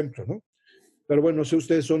 Por ejemplo, ¿no? Pero bueno, no sé,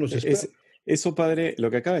 ustedes son los expertos. Eso, padre, lo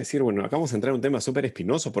que acaba de decir, bueno, acabamos de entrar en un tema súper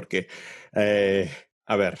espinoso porque,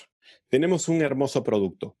 a ver, tenemos un hermoso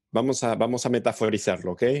producto. Vamos a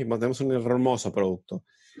metaforizarlo, ¿ok? Tenemos un hermoso producto,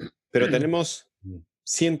 pero tenemos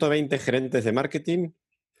 120 gerentes de marketing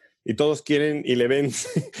y todos quieren y le ven,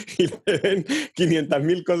 y le ven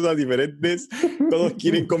 500.000 cosas diferentes, todos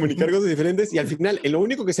quieren comunicar cosas diferentes y al final, en lo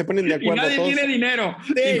único que se ponen de acuerdo y nadie todos, tiene dinero.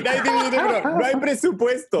 sí, nadie tiene dinero, no hay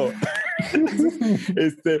presupuesto.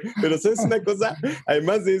 Pero ¿sabes una cosa?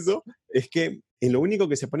 Además de eso, es que en lo único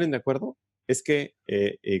que se ponen de acuerdo es que,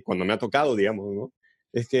 cuando me ha tocado, digamos, ¿no?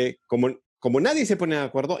 Es que como nadie se pone de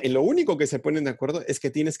acuerdo, en lo único que se ponen de acuerdo es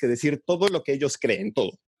que tienes que decir todo lo que ellos creen,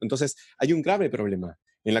 todo. Entonces, hay un grave problema.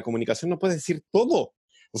 En la comunicación no puedes decir todo.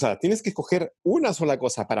 O sea, tienes que escoger una sola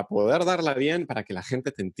cosa para poder darla bien, para que la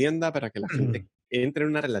gente te entienda, para que la gente entre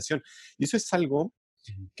en una relación. Y eso es algo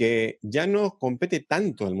que ya no compete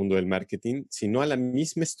tanto al mundo del marketing, sino a la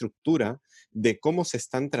misma estructura de cómo se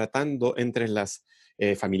están tratando entre las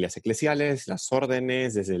familias eclesiales, las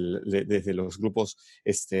órdenes, desde los grupos,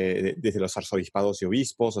 desde los arzobispados y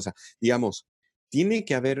obispos. O sea, digamos, tiene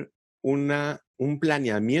que haber un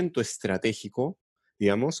planeamiento estratégico,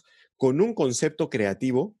 digamos, con un concepto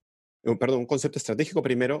creativo, perdón, un concepto estratégico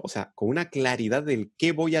primero, o sea, con una claridad del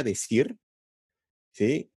qué voy a decir,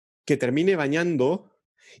 ¿sí? Que termine bañando,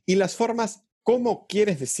 y las formas, cómo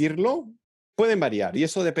quieres decirlo, pueden variar y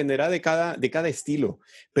eso dependerá de cada estilo,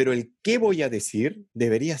 pero el qué voy a decir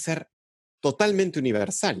debería ser totalmente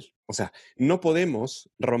universal. O sea, no podemos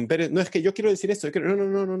romper, no es que yo quiero decir esto,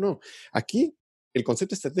 no. Aquí el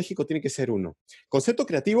concepto estratégico tiene que ser uno. Concepto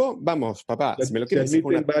creativo, vamos, papá, si me lo Se quieres decir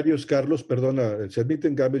admiten varios, Carlos, perdona, se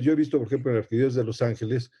admiten cambios. Yo he visto, por ejemplo, en la Arquidiócesis de Los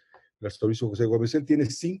Ángeles, el arzobispo José Gómez, él tiene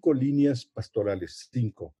 5 líneas pastorales,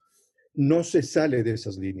 5. No se sale de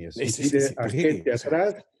esas líneas. Y tiene a gente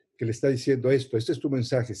atrás que le está diciendo esto, este es tu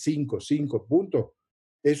mensaje, 5, punto.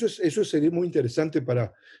 Eso sería muy interesante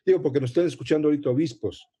porque nos están escuchando ahorita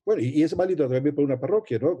obispos. Bueno, y es válido también para una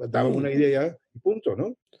parroquia, ¿no? Daba una idea y punto,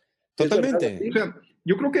 ¿no? Totalmente. O sea,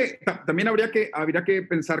 yo creo que también habría que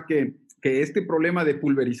pensar que este problema de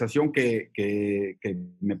pulverización, que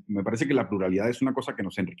me parece que la pluralidad es una cosa que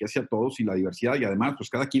nos enriquece a todos y la diversidad, y además,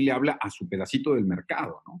 pues cada quien le habla a su pedacito del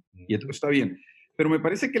mercado, ¿no? Y esto está bien. Pero me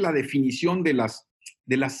parece que la definición de las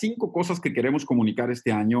 5 cosas que queremos comunicar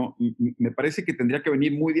este año, me parece que tendría que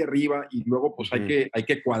venir muy de arriba y luego pues hay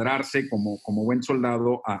que cuadrarse como buen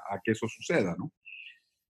soldado a que eso suceda, ¿no?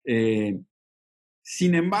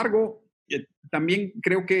 Sin embargo, también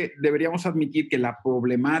creo que deberíamos admitir que la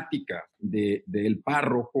problemática del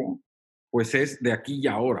párroco, pues es de aquí y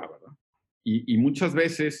ahora, ¿verdad? Y muchas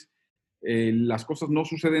veces las cosas no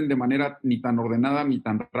suceden de manera ni tan ordenada ni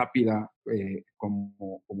tan rápida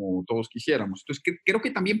como todos quisiéramos. Entonces, creo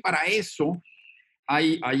que también para eso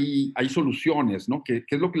hay soluciones, ¿no? Que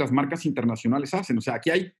es lo que las marcas internacionales hacen. O sea,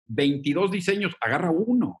 aquí hay 22 diseños, agarra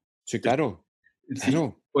uno. Sí, claro. Sí.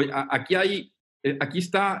 Oye, aquí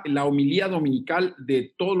está la homilía dominical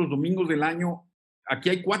de todos los domingos del año. Aquí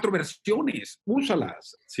hay 4 versiones,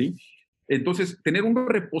 úsalas, ¿sí? Entonces, tener un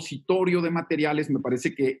repositorio de materiales me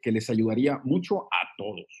parece que les ayudaría mucho a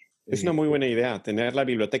todos. Es una muy buena idea, tener la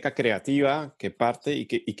biblioteca creativa que parte y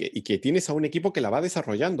que tienes a un equipo que la va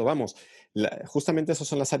desarrollando. Vamos, justamente esas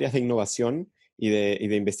son las áreas de innovación y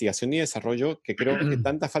de investigación y desarrollo que creo que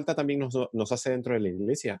tanta falta también nos hace dentro de la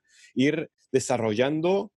iglesia. Ir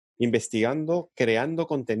desarrollando, investigando, creando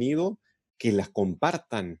contenido que las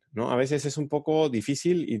compartan, ¿no? A veces es un poco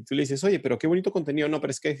difícil y tú le dices, oye, pero qué bonito contenido. No, pero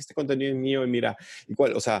es que este contenido es mío y mira,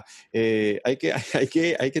 igual, o sea, hay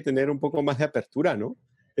que tener un poco más de apertura, ¿no?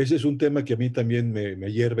 Ese es un tema que a mí también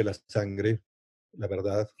me hierve la sangre, la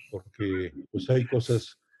verdad, porque pues hay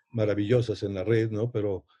cosas maravillosas en la red, ¿no?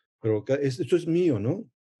 Pero esto es mío, ¿no?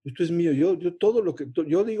 Esto es mío. Yo digo, todo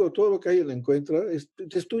lo que hay en la encuentra es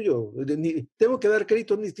tuyo. Tengo que dar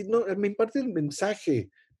crédito, no, me imparte el mensaje,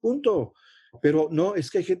 punto. Pero no,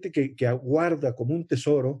 es que hay gente que aguarda como un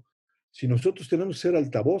tesoro si nosotros tenemos que ser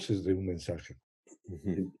altavoces de un mensaje.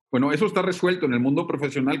 Bueno, eso está resuelto en el mundo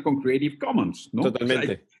profesional con Creative Commons, ¿no?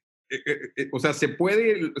 Totalmente. O sea, se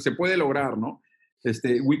puede lograr, ¿no?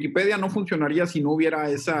 Wikipedia no funcionaría si no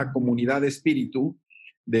hubiera esa comunidad de espíritu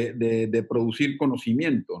de producir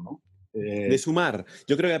conocimiento, ¿no? De sumar.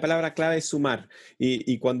 Yo creo que la palabra clave es sumar.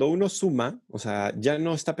 Y cuando uno suma, o sea, ya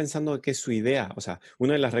no está pensando en qué es su idea. O sea,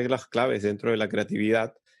 una de las reglas claves dentro de la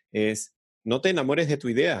creatividad es no te enamores de tu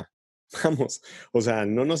idea. Vamos, o sea,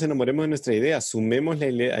 no nos enamoremos de nuestra idea, sumemos la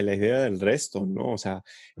idea del resto, ¿no? O sea,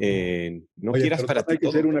 no Oye, quieras pero para ti hay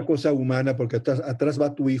que ser todo. una cosa humana porque atrás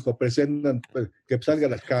va tu hijo, presentan, pues, que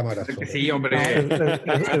salgan las cámaras. Que Hombre. sí, hombre.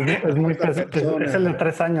 No, es muy es el de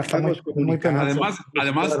 3 años, está muy, Estamos muy penoso.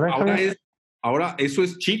 Además, ahora eso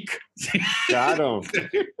es chic. Sí. Claro.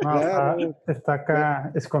 No, Claro. está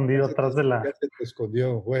acá escondido atrás de la... Ya se te escondió.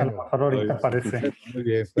 A lo Bueno, mejor ahorita aparece. muy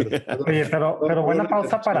bien. Perdón. Oye, pero buena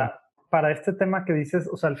pausa para para este tema que dices.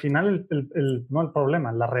 O sea, al final no el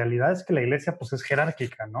problema, la realidad es que la iglesia pues es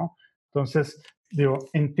jerárquica, ¿no? Entonces, digo,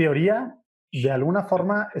 en teoría, de alguna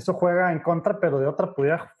forma eso juega en contra, pero de otra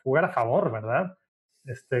pudiera jugar a favor, ¿verdad?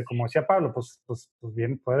 Como decía Pablo, pues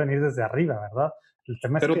bien, puede venir desde arriba, ¿verdad? El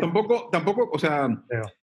tema es Pero que... tampoco, o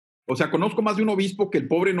sea, conozco más de un obispo que el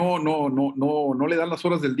pobre no le dan las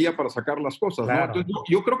horas del día para sacar las cosas, Claro. ¿no? Entonces,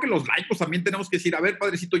 yo creo que los laicos también tenemos que decir, a ver,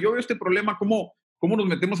 padrecito, yo veo este problema, ¿cómo nos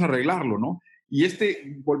metemos a arreglarlo, no? Y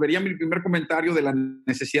volvería a mi primer comentario de la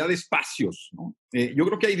necesidad de espacios, ¿no? Yo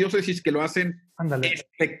creo que hay diócesis que lo hacen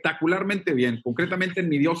espectacularmente bien. Concretamente en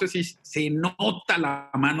mi diócesis se nota la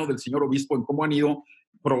mano del señor obispo en cómo han ido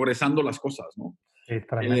progresando las cosas, ¿no? Sí,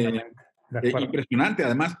 tremendamente. De acuerdo. Impresionante.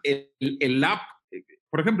 Además, el app,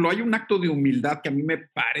 por ejemplo, hay un acto de humildad que a mí me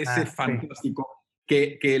parece fantástico,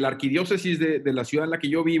 que la arquidiócesis de la ciudad en la que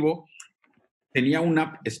yo vivo tenía una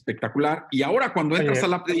app espectacular, y ahora cuando entras a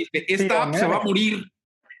la app te dice, esta app se va a morir.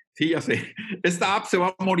 Sí, ya sé. Esta app se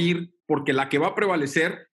va a morir porque la que va a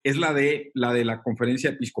prevalecer es la de la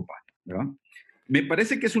conferencia episcopal, ¿verdad? Me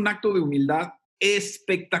parece que es un acto de humildad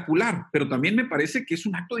espectacular, pero también me parece que es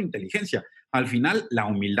un acto de inteligencia. Al final, la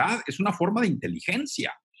humildad es una forma de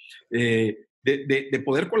inteligencia, de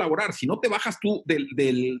poder colaborar. Si no te bajas tú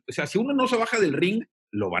o sea, si uno no se baja del ring,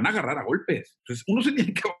 lo van a agarrar a golpes. Entonces, uno se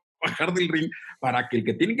tiene que bajar del ring para que el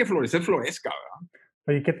que tiene que florecer, florezca, ¿verdad?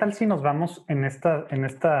 Oye, ¿qué tal si nos vamos en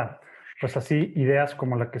esta, pues así, ideas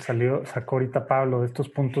como la que sacó ahorita Pablo, de estos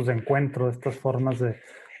puntos de encuentro, de estas formas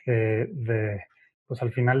pues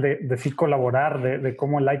al final de sí colaborar, de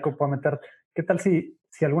cómo el laico puede meter? ¿Qué tal si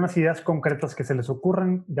algunas ideas concretas que se les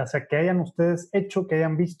ocurren, ya sea que hayan ustedes hecho, que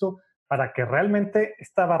hayan visto, para que realmente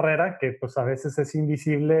esta barrera, que pues a veces es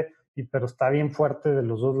invisible, pero está bien fuerte de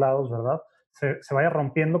los dos lados, ¿verdad?, se vaya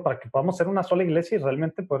rompiendo para que podamos ser una sola iglesia y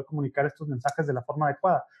realmente poder comunicar estos mensajes de la forma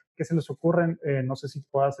adecuada? ¿Qué se les ocurre? No sé si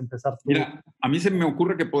puedas empezar tú. Mira, a mí se me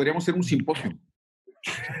ocurre que podríamos hacer un simposio.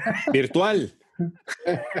 Virtual.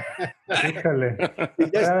 Híjole.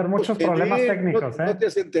 Puede haber muchos problemas técnicos, ¿eh? ¿No te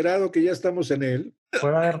has enterado que ya estamos en él?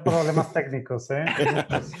 Puede haber problemas técnicos, ¿eh?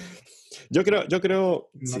 Yo creo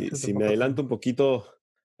si me adelanto un poquito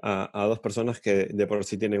a dos personas que de por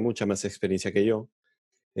sí tienen mucha más experiencia que yo.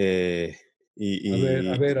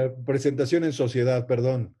 A ver, presentación en sociedad,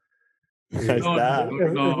 perdón. Ahí está.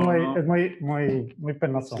 Es muy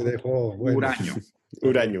penoso. Se dejó. Bueno.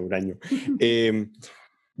 Huraño.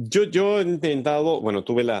 Yo he intentado, bueno,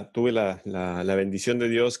 tuve la bendición de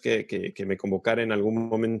Dios que me convocara en algún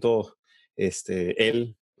momento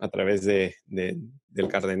él, a través del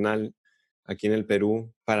cardenal aquí en el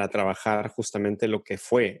Perú, para trabajar justamente lo que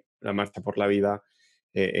fue la Marcha por la Vida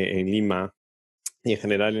en Lima y en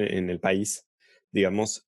general en el país,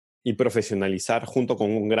 digamos, y profesionalizar junto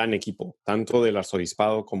con un gran equipo, tanto del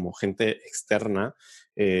arzobispado como gente externa.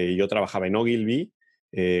 Yo trabajaba en Ogilvy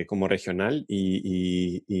como regional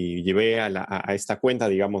y llevé a esta cuenta,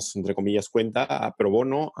 digamos, entre comillas, cuenta a pro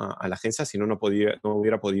bono a la agencia, si no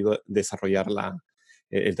hubiera podido desarrollar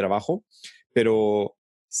el trabajo. Pero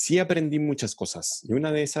sí aprendí muchas cosas. Y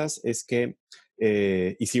una de esas es que,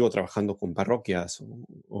 y sigo trabajando con parroquias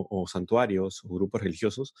o santuarios o grupos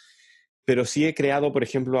religiosos, pero sí he creado, por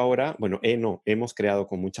ejemplo, ahora, bueno, hemos creado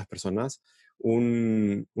con muchas personas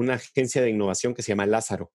una agencia de innovación que se llama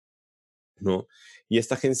Lázaro, ¿no? Y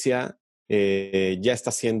esta agencia ya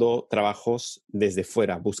está haciendo trabajos desde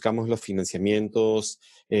fuera. Buscamos los financiamientos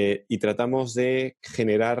y tratamos de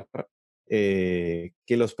generar que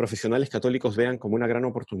los profesionales católicos vean como una gran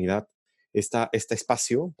oportunidad este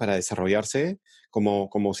espacio para desarrollarse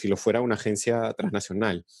como si lo fuera una agencia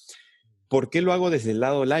transnacional. ¿Por qué lo hago desde el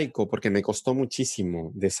lado laico? Porque me costó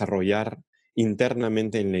muchísimo desarrollar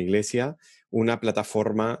internamente en la iglesia una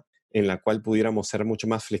plataforma en la cual pudiéramos ser mucho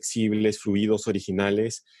más flexibles, fluidos,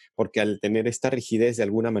 originales, porque al tener esta rigidez de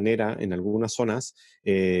alguna manera en algunas zonas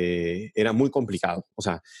era muy complicado. O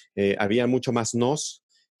sea, había mucho más nos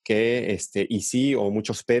que y sí, o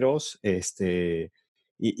muchos peros,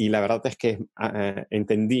 y la verdad es que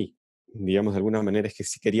entendí digamos, de alguna manera, es que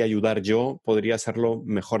si quería ayudar yo, podría hacerlo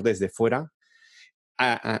mejor desde fuera,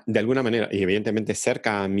 de alguna manera, y evidentemente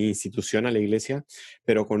cerca a mi institución, a la iglesia,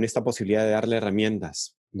 pero con esta posibilidad de darle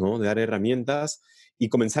herramientas, ¿no? De dar herramientas y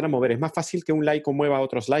comenzar a mover. Es más fácil que un laico mueva a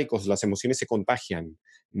otros laicos, las emociones se contagian,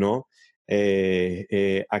 ¿no?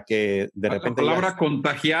 A que de La repente palabra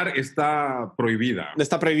contagiar está prohibida.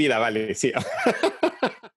 está prohibida, vale, sí.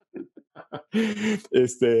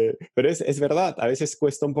 Pero es verdad, a veces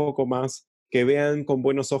cuesta un poco más que vean con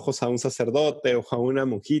buenos ojos a un sacerdote o a una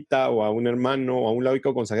monjita o a un hermano o a un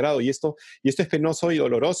laico consagrado. Y esto es penoso y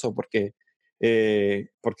doloroso porque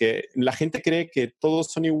la gente cree que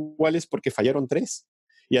todos son iguales porque fallaron tres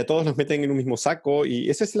y a todos los meten en un mismo saco y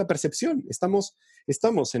esa es la percepción. Estamos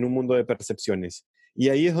en un mundo de percepciones y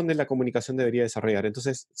ahí es donde la comunicación debería desarrollar.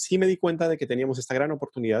 Entonces, sí me di cuenta de que teníamos esta gran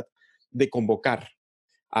oportunidad de convocar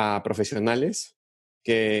a profesionales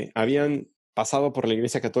que habían pasado por la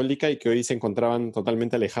Iglesia Católica y que hoy se encontraban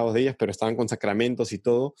totalmente alejados de ellas, pero estaban con sacramentos y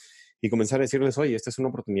todo, y comenzar a decirles, oye, esta es una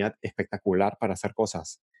oportunidad espectacular para hacer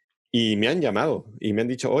cosas. Y me han llamado y me han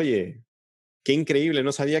dicho, oye, qué increíble,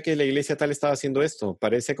 no sabía que la iglesia tal estaba haciendo esto.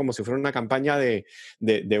 Parece como si fuera una campaña de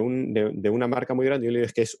una marca muy grande. Yo le digo,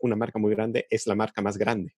 es que es una marca muy grande, es la marca más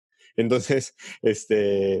grande. Entonces,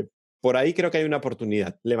 por ahí creo que hay una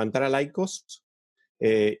oportunidad. Levantar a laicos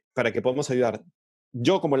para que podamos ayudar.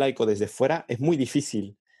 Yo como laico desde fuera es muy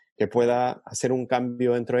difícil que pueda hacer un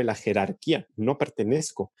cambio dentro de la jerarquía. No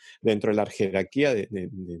pertenezco dentro de la jerarquía de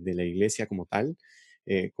la iglesia como tal,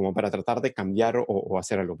 como para tratar de cambiar o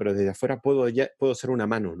hacer algo. Pero desde afuera puedo ser una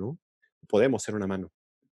mano, ¿no? Podemos ser una mano.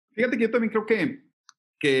 Fíjate que yo también creo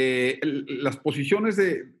que las posiciones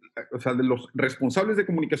o sea, de los responsables de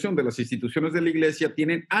comunicación de las instituciones de la iglesia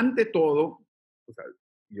tienen ante todo, o sea,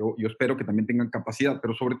 yo espero que también tengan capacidad,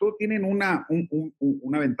 pero sobre todo tienen una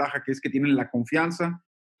ventaja que es que tienen la confianza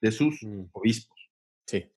de sus obispos.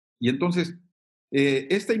 Sí. Y entonces,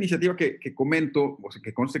 esta iniciativa que comento, o sea,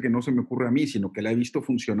 que conste que no se me ocurre a mí, sino que la he visto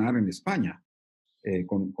funcionar en España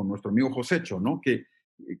con nuestro amigo Josecho, ¿no? Que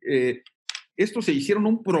estos se hicieron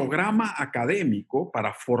un programa académico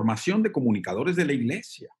para formación de comunicadores de la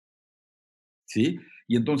iglesia, ¿sí?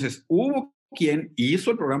 Y entonces hubo quien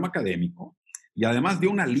hizo el programa académico y además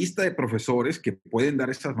dio una lista de profesores que pueden dar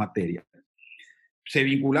esas materias. Se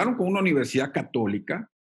vincularon con una universidad católica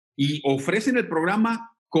y ofrecen el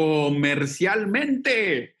programa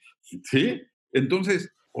comercialmente, ¿sí?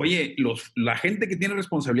 Entonces, oye, la gente que tiene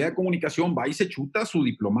responsabilidad de comunicación va y se chuta su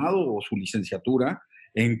diplomado o su licenciatura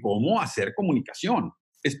en cómo hacer comunicación,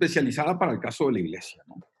 especializada para el caso de la iglesia,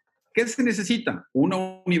 ¿no? ¿Qué se necesita?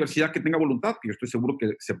 Una universidad que tenga voluntad, que yo estoy seguro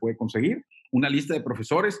que se puede conseguir, una lista de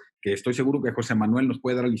profesores, que estoy seguro que José Manuel nos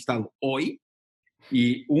puede dar el listado hoy,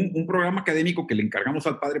 y un programa académico que le encargamos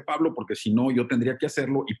al padre Pablo, porque si no, yo tendría que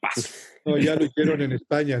hacerlo y paso. No, ya lo hicieron en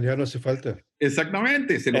España, ya no hace falta.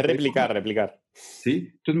 Exactamente. Es replicar. Sí,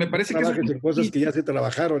 entonces me parece que... Trabajes en cosas que ya se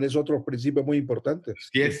trabajaron, es otro principio muy importante.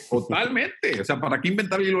 Sí, es totalmente. O sea, ¿para qué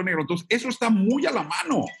inventar el hilo negro? Entonces, eso está muy a la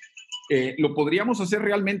mano. Lo podríamos hacer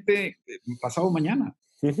realmente pasado mañana.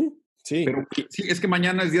 Sí. Pero sí, es que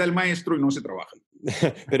mañana es Día del Maestro y no se trabaja.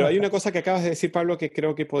 Pero hay una cosa que acabas de decir, Pablo, que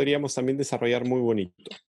creo que podríamos también desarrollar muy bonito.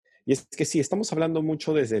 Y es que sí, estamos hablando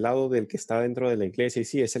mucho desde el lado del que está dentro de la iglesia y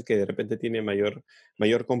sí, es el que de repente tiene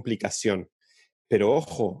mayor complicación. Pero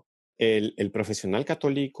ojo, el profesional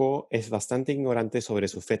católico es bastante ignorante sobre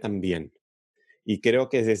su fe también. Y creo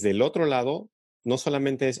que desde el otro lado, no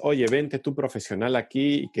solamente es, oye, vente tú profesional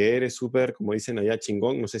aquí y que eres súper, como dicen allá,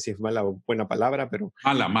 chingón, no sé si es mala o buena palabra, pero...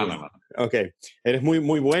 Mala. Ok, eres muy,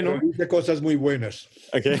 muy bueno. Pero dice cosas muy buenas.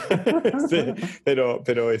 Okay. Sí,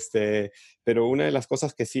 pero una de las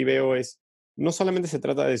cosas que sí veo es, no solamente se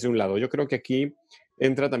trata desde un lado, yo creo que aquí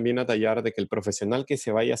entra también a tallar de que el profesional que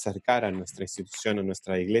se vaya a acercar a nuestra institución, a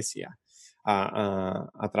nuestra iglesia,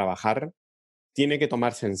 a trabajar, tiene que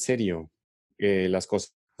tomarse en serio las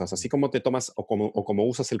cosas, así como te tomas o como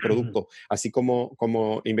usas el producto, así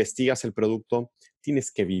como investigas el producto,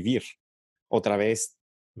 tienes que vivir otra vez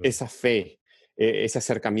esa fe, ese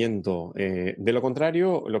acercamiento. De lo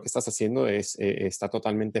contrario, lo que estás haciendo está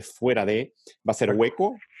totalmente fuera va a ser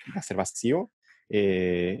hueco, va a ser vacío.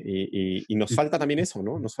 Y nos falta también eso,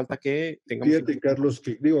 ¿no? Nos falta que tengamos... Fíjate, Carlos,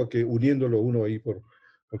 que digo que uniéndolo uno ahí,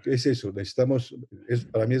 porque es eso,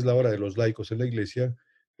 para mí es la hora de los laicos en la iglesia,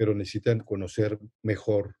 pero necesitan conocer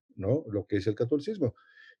mejor, ¿no? Lo que es el catolicismo.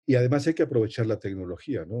 Y además hay que aprovechar la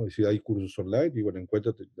tecnología, ¿no? Es decir, hay cursos online, y bueno,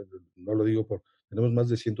 no lo digo tenemos más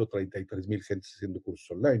de 133,000 gentes haciendo cursos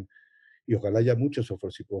online, y ojalá haya muchos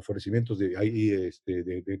ofrecimientos de ahí, es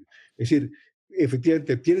decir,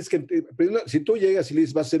 efectivamente, si tú llegas y le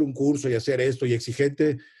dices, vas a hacer un curso y hacer esto y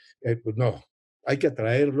exigente, Pues no, hay que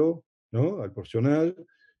atraerlo, ¿no? Al profesional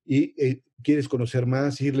y quieres conocer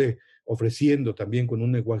más, irle ofreciendo también con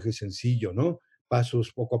un lenguaje sencillo, ¿no?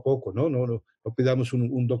 Pasos poco a poco, ¿no? No pidamos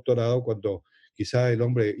un doctorado cuando quizá el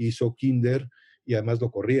hombre hizo kinder y además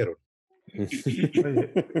lo corrieron.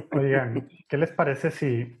 Oigan, ¿qué les parece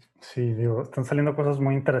si digo, están saliendo cosas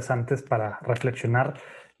muy interesantes para reflexionar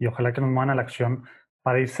y ojalá que nos muevan a la acción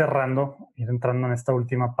para ir cerrando, ir entrando en esta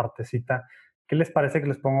última partecita? ¿Qué les parece que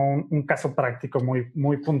les pongo un caso práctico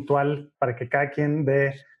muy puntual para que cada quien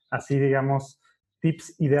dé así, digamos,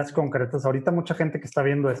 tips, ideas concretas? Ahorita mucha gente que está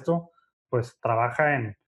viendo esto, pues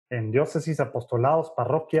trabaja en diócesis, apostolados,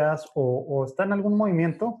 parroquias o está en algún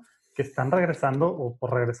movimiento que están regresando o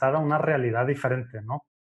por regresar a una realidad diferente, ¿no?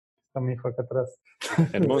 Está mi hijo acá atrás.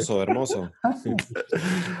 Hermoso, hermoso.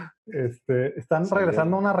 Están Salió.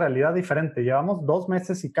 regresando a una realidad diferente. Llevamos 2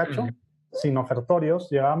 meses y cacho sin ofertorios,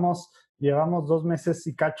 llevamos 2 meses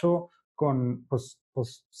y cacho con, pues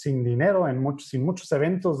sin dinero, sin muchos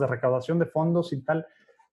eventos de recaudación de fondos y tal.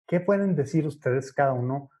 ¿Qué pueden decir ustedes cada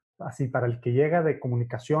uno así para el que llega de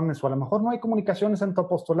comunicaciones? O a lo mejor no hay comunicaciones en tu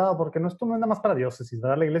apostolado, porque esto no es nada más para diócesis,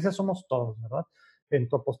 ¿verdad? La iglesia somos todos, ¿verdad? En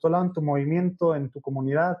tu apostolado, en tu movimiento, en tu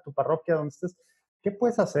comunidad, tu parroquia, donde estés. ¿Qué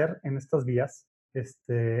puedes hacer en estas vías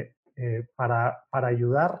para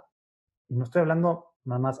ayudar? Y no estoy hablando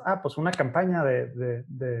nada más, pues una campaña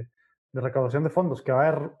de recaudación de fondos, que va a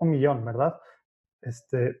haber 1 millón, ¿verdad?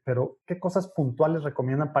 Pero ¿qué cosas puntuales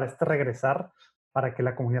recomiendan para regresar, para que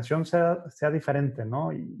la comunicación sea diferente,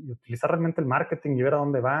 ¿no? Y utilizar realmente el marketing y ver a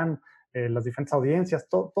dónde van, las diferentes audiencias,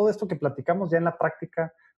 todo esto que platicamos ya en la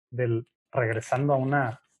práctica del regresando a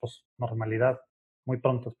una normalidad muy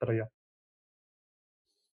pronto, espero yo.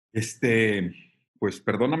 Pues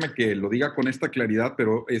perdóname que lo diga con esta claridad,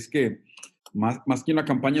 pero es que más que una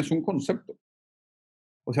campaña es un concepto.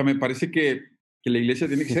 O sea, me parece que la iglesia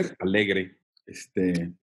tiene que ser alegre. O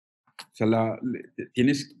sea,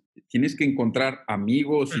 tienes que encontrar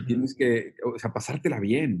amigos y tienes que, o sea, pasártela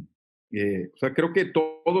bien. O sea, creo que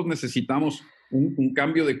todos necesitamos un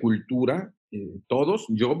cambio de cultura, todos,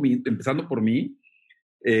 empezando por mí,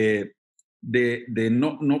 de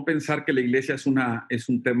no pensar que la iglesia es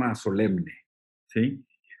un tema solemne, ¿sí?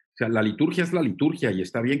 O sea, la liturgia es la liturgia y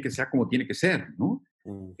está bien que sea como tiene que ser, ¿no?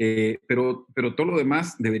 Pero todo lo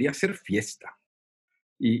demás debería ser fiesta.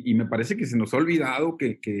 Y me parece que se nos ha olvidado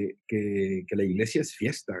que la iglesia es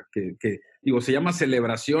fiesta, digo, se llama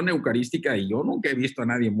celebración eucarística y yo nunca he visto a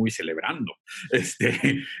nadie muy celebrando.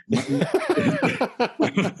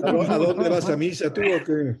 ¿A dónde vas a misa tú o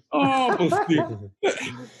qué? Oh, pues sí.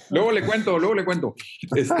 Luego le cuento.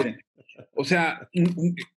 O sea,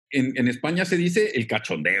 en España se dice el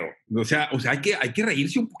cachondeo. O sea, hay que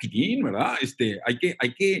reírse un poquitín, ¿verdad?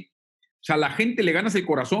 O sea, a la gente le ganas el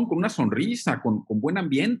corazón con una sonrisa, con buen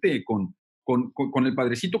ambiente, con el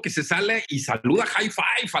padrecito que se sale y saluda high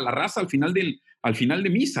five a la raza al final de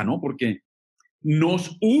misa, ¿no? Porque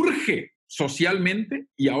nos urge socialmente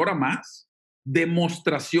y ahora más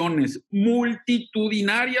demostraciones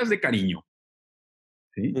multitudinarias de cariño.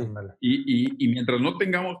 ¿Sí? Y mientras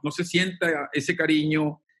no se sienta ese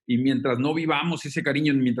cariño, y mientras no vivamos ese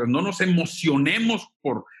cariño, mientras no nos emocionemos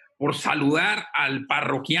por saludar al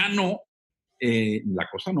parroquiano, la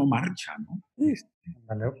cosa no marcha, ¿no?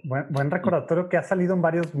 Vale. Buen recordatorio que ha salido en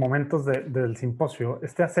varios momentos del simposio.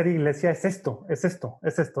 Hacer iglesia es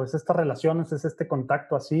estas relaciones, es este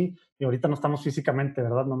contacto así, y ahorita no estamos físicamente,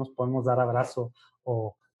 ¿verdad? No nos podemos dar abrazo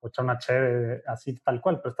o echar una chévere así tal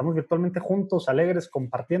cual, pero estamos virtualmente juntos, alegres,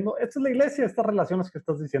 compartiendo. Esta es la iglesia, estas relaciones que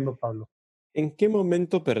estás diciendo, Pablo. ¿En qué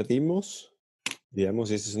momento perdimos?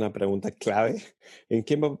 Digamos, esa es una pregunta clave. ¿En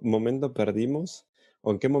qué momento perdimos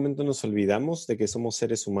o en qué momento nos olvidamos de que somos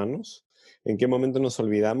seres humanos? ¿En qué momento nos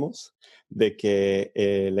olvidamos de que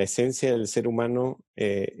la esencia del ser humano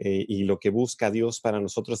y lo que busca Dios para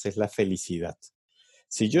nosotros es la felicidad?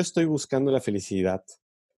 Si yo estoy buscando la felicidad,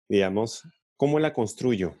 digamos, ¿cómo la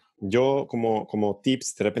construyo? Yo como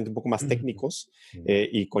tips de repente un poco más técnicos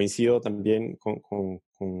y coincido también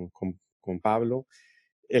con Pablo,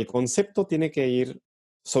 el concepto tiene que ir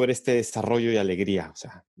sobre este desarrollo y alegría, o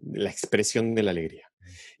sea, la expresión de la alegría.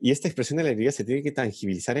 Y esta expresión de la alegría se tiene que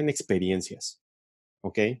tangibilizar en experiencias,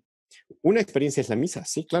 ¿ok? Una experiencia es la misa,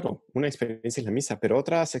 sí, claro, una experiencia es la misa, pero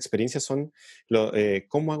otras experiencias son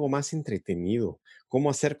cómo hago más entretenido, cómo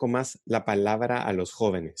acerco más la palabra a los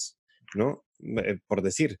jóvenes, ¿no? Por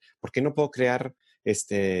decir, ¿por qué no puedo crear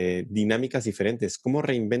dinámicas diferentes? ¿Cómo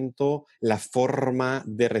reinvento la forma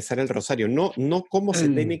de rezar el rosario? No cómo se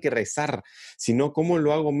tiene que rezar, sino cómo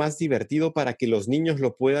lo hago más divertido para que los niños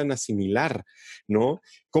lo puedan asimilar, ¿no?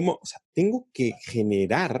 O sea, tengo que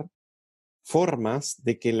generar formas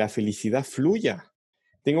de que la felicidad fluya.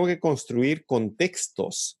 Tengo que construir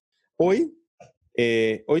contextos. Hoy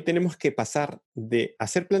tenemos que pasar de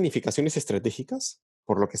hacer planificaciones estratégicas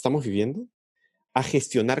por lo que estamos viviendo a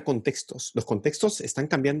gestionar contextos. Los contextos están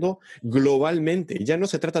cambiando globalmente. Ya no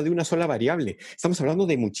se trata de una sola variable. Estamos hablando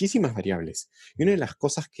de muchísimas variables. Y una de las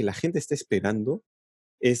cosas que la gente está esperando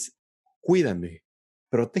es: cuídame,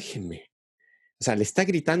 protégeme. O sea, le está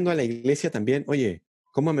gritando a la iglesia también: oye,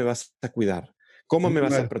 ¿cómo me vas a cuidar? ¿Cómo me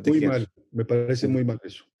vas a proteger? Muy mal, me parece muy mal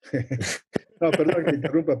eso. No, perdón que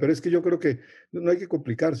interrumpa, pero es que yo creo que no hay que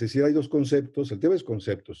complicarse. Si hay dos conceptos, el tema es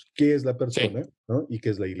conceptos. ¿Qué es la persona, Sí. ¿no? Y qué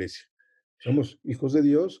es la iglesia? Somos hijos de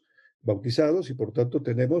Dios, bautizados, y por tanto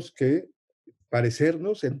tenemos que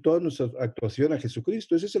parecernos en toda nuestra actuación a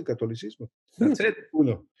Jesucristo. Ese es el catolicismo. That's it.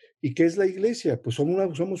 Uno. ¿Y qué es la iglesia? Pues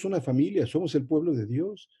somos una familia, somos el pueblo de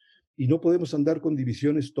Dios. Y no podemos andar con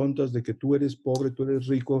divisiones tontas de que tú eres pobre, tú eres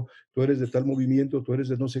rico, tú eres de tal movimiento, tú eres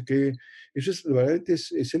de no sé qué. Eso es, realmente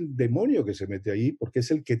es el demonio que se mete ahí, porque es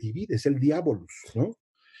el que divide, es el diabolus, ¿no?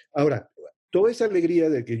 Ahora, toda esa alegría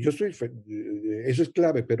de que yo estoy, eso es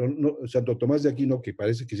clave, pero no, Santo Tomás de Aquino, que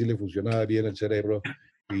parece que sí le funcionaba bien el cerebro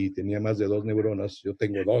y tenía más de 2 neuronas, yo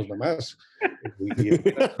tengo 2 nomás,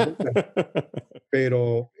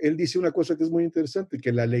 pero él dice una cosa que es muy interesante,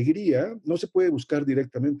 que la alegría no se puede buscar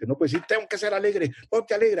directamente, no puede decir, tengo que ser alegre,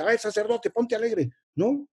 ponte alegre, a ver, sacerdote, ponte alegre.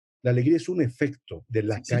 No, la alegría es un efecto de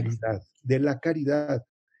la caridad, de la caridad.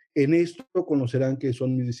 En esto conocerán que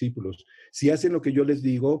son mis discípulos. Si hacen lo que yo les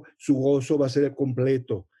digo, su gozo va a ser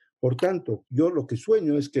completo. Por tanto, yo lo que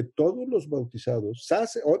sueño es que todos los bautizados,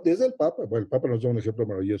 desde el Papa, bueno, el Papa nos da un ejemplo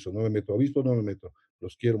maravilloso, no me meto, obispo no me meto,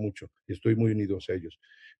 los quiero mucho y estoy muy unido a ellos,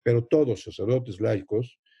 pero todos, sacerdotes,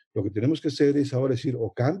 laicos, lo que tenemos que hacer es ahora decir,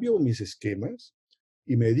 o cambio mis esquemas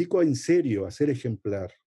y me dedico en serio a ser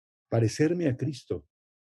ejemplar, parecerme a Cristo.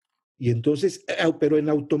 Y entonces, pero en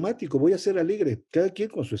automático voy a ser alegre, cada quien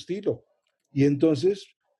con su estilo. Y entonces,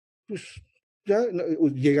 pues ya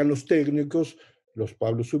llegan los técnicos, los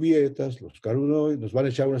Pablo Subietas, los Carunoy, nos van a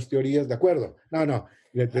echar unas teorías, ¿de acuerdo? No,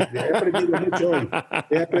 he aprendido mucho hoy,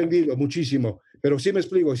 he aprendido muchísimo, pero sí me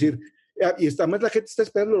explico, es decir, y más la gente está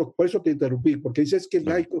esperando, por eso te interrumpí, porque dices que el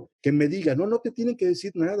laico, que me diga, no te tienen que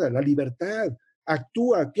decir nada, la libertad,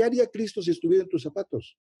 actúa, ¿qué haría Cristo si estuviera en tus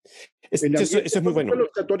zapatos? Eso es muy bueno. Los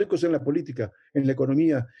católicos en la política, en la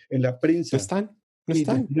economía, en la prensa. No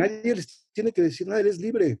están. Nadie les tiene que decir nada, eres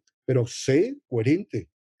libre, pero sé coherente.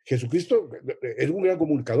 Jesucristo es un gran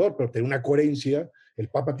comunicador, pero tiene una coherencia, el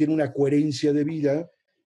Papa tiene una coherencia de vida.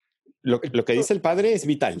 Lo que dice el padre es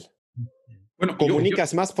vital. Bueno,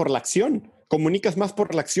 comunicas más por la acción,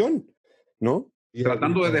 ¿no?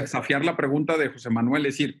 Tratando de desafiar la pregunta de José Manuel,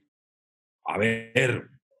 es decir, a ver,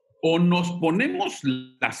 o nos ponemos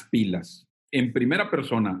las pilas en primera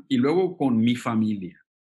persona y luego con mi familia,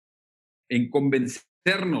 en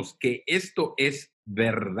convencernos que esto es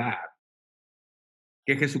verdad,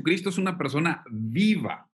 que Jesucristo es una persona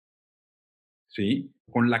viva, ¿sí?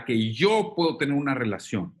 Con la que yo puedo tener una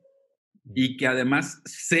relación y que además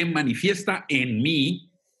se manifiesta en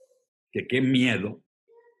mí, que qué miedo,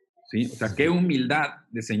 ¿sí? O sea, qué humildad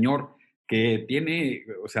de Señor que tiene,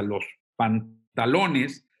 o sea, los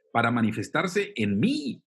pantalones para manifestarse en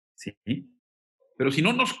mí, ¿sí? Pero si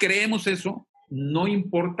no nos creemos eso, no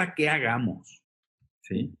importa qué hagamos,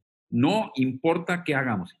 ¿sí? No importa qué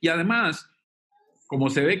hagamos. Y además, como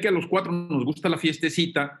se ve que a los 4 nos gusta la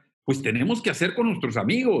fiestecita, pues tenemos que hacer con nuestros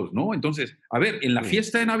amigos, ¿no? Entonces, a ver, en la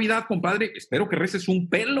fiesta de Navidad, compadre, espero que reces un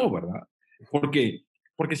pelo, ¿verdad? Porque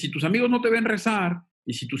si tus amigos no te ven rezar,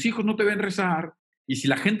 y si tus hijos no te ven rezar, y si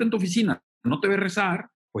la gente en tu oficina no te ve rezar,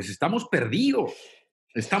 pues estamos perdidos.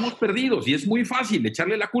 Estamos perdidos y es muy fácil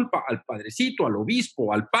echarle la culpa al padrecito, al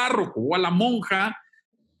obispo, al párroco o a la monja,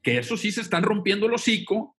 que eso sí se están rompiendo el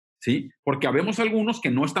hocico, ¿sí? Porque habemos algunos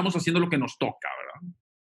que no estamos haciendo lo que nos toca, ¿verdad?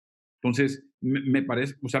 Entonces, me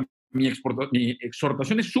parece, o sea, mi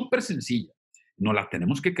exhortación es súper sencilla. Nos la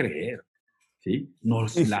tenemos que creer, ¿sí?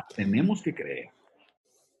 Nos la tenemos que creer.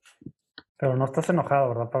 Pero no estás enojado,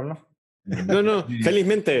 ¿verdad, Pablo? No,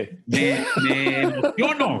 felizmente. Me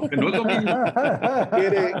emociono, que no es lo mismo.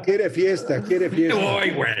 Quiere fiesta.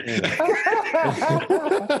 Uy, güey.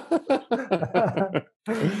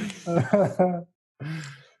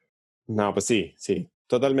 No, pues sí.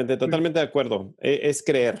 Totalmente de acuerdo. Es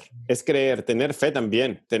creer, tener fe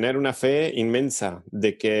también, tener una fe inmensa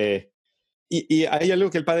de que... Y hay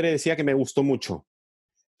algo que el padre decía que me gustó mucho,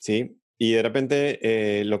 ¿sí? Y de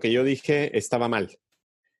repente lo que yo dije estaba mal.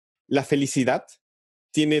 La felicidad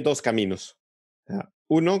tiene 2 caminos.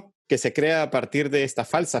 Uno, que se crea a partir de esta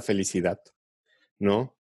falsa felicidad,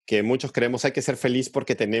 ¿no? que muchos creemos hay que ser feliz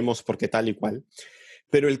porque tenemos, porque tal y cual.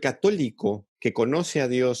 Pero el católico que conoce a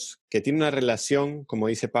Dios, que tiene una relación, como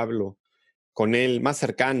dice Pablo, con Él más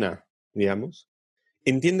cercana, digamos,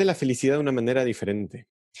 entiende la felicidad de una manera diferente.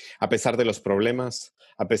 A pesar de los problemas,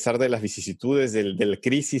 a pesar de las vicisitudes, del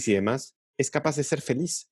crisis y demás, es capaz de ser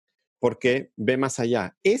feliz porque ve más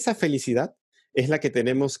allá. Esa felicidad es la que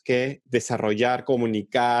tenemos que desarrollar,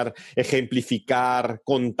 comunicar, ejemplificar,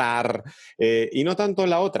 contar, y no tanto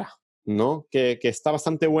la otra, ¿no? Que está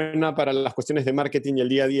bastante buena para las cuestiones de marketing y el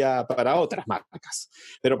día a día para otras marcas.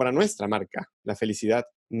 Pero para nuestra marca, la felicidad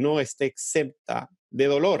no está exenta de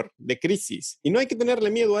dolor, de crisis. Y no hay que tenerle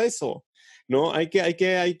miedo a eso, ¿no? Hay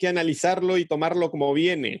que analizarlo y tomarlo como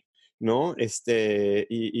viene, ¿no?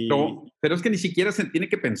 No, pero es que ni siquiera se tiene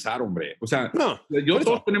que pensar, hombre. O sea, No,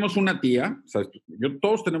 todos tenemos una tía, o sea,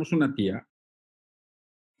 todos tenemos una tía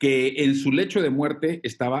que en su lecho de muerte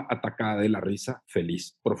estaba atacada de la risa,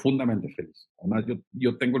 feliz, profundamente feliz. Además,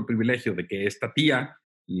 yo tengo el privilegio de que esta tía,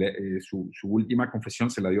 su última confesión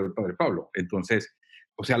se la dio el padre Pablo. Entonces,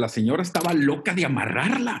 o sea, la señora estaba loca de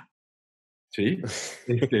amarrarla, ¿sí?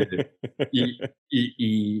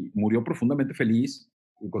 Y murió profundamente feliz,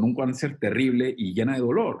 con un cáncer terrible y llena de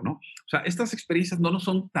dolor, ¿no? O sea, estas experiencias no nos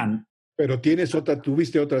son tan... Pero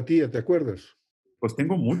tuviste otra tía, ¿te acuerdas? Pues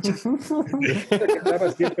tengo muchas. Esa que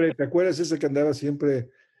andaba siempre, ¿te acuerdas? Esa que andaba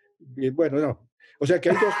siempre. Bueno, no. O sea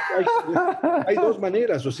que hay dos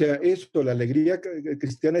maneras. O sea, esto, la alegría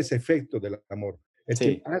cristiana es efecto del amor. El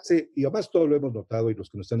Sí. que hace, y además todo lo hemos notado y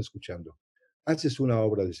los que nos están escuchando, haces una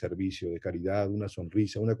obra de servicio, de caridad, una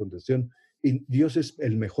sonrisa, una contención, y Dios es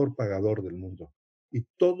el mejor pagador del mundo. Y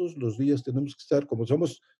todos los días tenemos que estar, como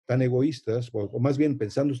somos tan egoístas, o más bien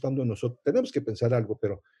pensando, estando en nosotros, tenemos que pensar algo,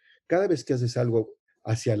 pero cada vez que haces algo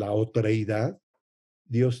hacia la otreidad,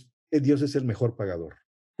 Dios es el mejor pagador.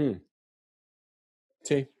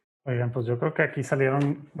 Sí. Oigan, pues yo creo que aquí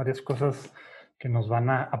salieron varias cosas que nos van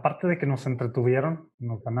a, aparte de que nos entretuvieron,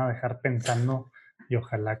 nos van a dejar pensando y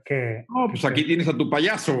ojalá que... No, pues aquí tienes a tu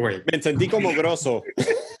payaso, güey. Me sentí como grosso.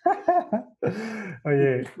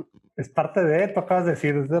 Oye, es parte de, tú acabas de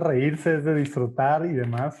decir, es de reírse, es de disfrutar y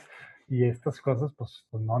demás. Y estas cosas, pues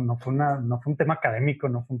no fue un tema académico,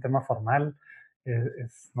 no fue un tema formal.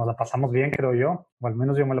 Nos la pasamos bien, creo yo, o al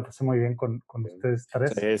menos yo me la pasé muy bien con ustedes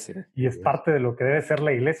tres. Sí. Y es parte de lo que debe ser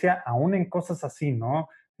la iglesia, aún en cosas así, ¿no?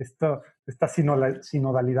 Esta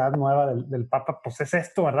sinodalidad nueva del Papa, pues es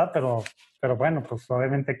esto, ¿verdad? Pero bueno, pues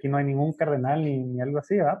obviamente aquí no hay ningún cardenal ni algo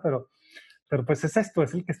así, ¿verdad? Pero pues es esto,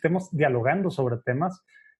 es el que estemos dialogando sobre temas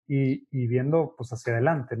y viendo pues hacia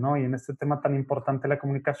adelante, ¿no? Y en este tema tan importante la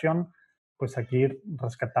comunicación, pues aquí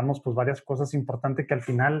rescatamos pues varias cosas importantes que al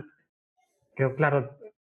final, quedó claro,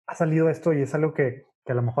 ha salido esto y es algo que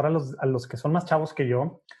a lo mejor a los que son más chavos que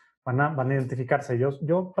yo van a identificarse.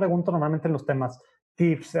 Yo pregunto normalmente en los temas,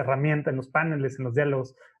 tips, herramientas, en los paneles, en los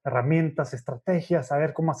diálogos, herramientas, estrategias, a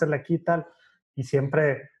ver cómo hacerle aquí y tal. Y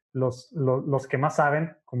siempre los que más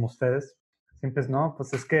saben, como ustedes, siempre es, no,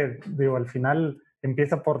 pues es que, digo, al final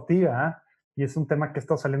empieza por ti, ¿verdad? Y es un tema que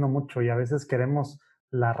está saliendo mucho y a veces queremos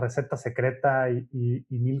la receta secreta y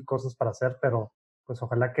mil cosas para hacer, pero pues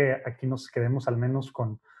ojalá que aquí nos quedemos al menos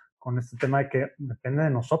con este tema de que depende de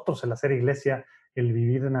nosotros el hacer iglesia, el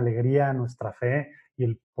vivir en alegría nuestra fe y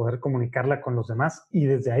el poder comunicarla con los demás. Y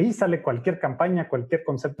desde ahí sale cualquier campaña, cualquier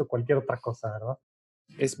concepto, cualquier otra cosa, ¿verdad?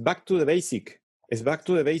 Es back to the basic. Es back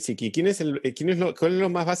to the basic. ¿Y cuál es lo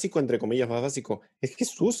más básico, entre comillas, más básico? Es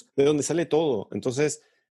Jesús, de donde sale todo. Entonces,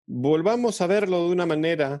 volvamos a verlo de una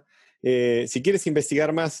manera. Si quieres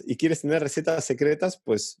investigar más y quieres tener recetas secretas,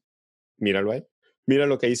 pues míralo ahí. Mira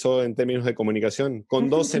lo que hizo en términos de comunicación. Con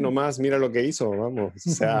 12 nomás, mira lo que hizo, vamos. O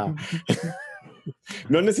sea,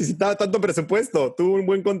 no necesitaba tanto presupuesto, tuvo un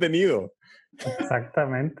buen contenido.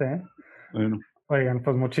 Exactamente. Bueno. Oigan,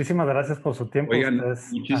 pues muchísimas gracias por su tiempo. Oigan,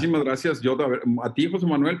 muchísimas gracias. A ti, José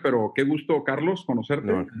Manuel, pero qué gusto, Carlos,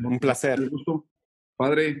 conocerte. No, un placer. Qué gusto.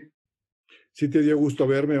 Padre. ¿Sí te dio gusto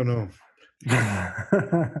verme o no?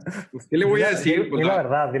 Pues, ¿qué le voy a decir? Di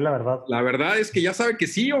la verdad. La verdad es que ya sabe que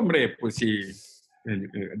sí, hombre. Pues sí.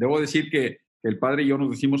 Debo decir que el padre y yo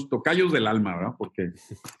nos decimos tocayos del alma, ¿verdad? Porque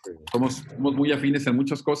somos muy afines en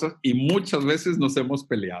muchas cosas y muchas veces nos hemos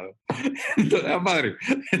peleado. Entonces, padre.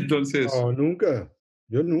 Entonces. No, nunca.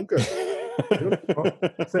 Yo nunca.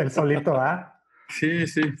 El solito, ¿ah? Sí,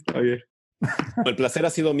 está bien. El placer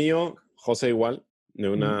ha sido mío, José igual.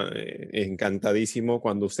 Encantadísimo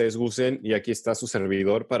cuando ustedes gusten, y aquí está su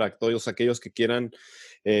servidor para todos aquellos que quieran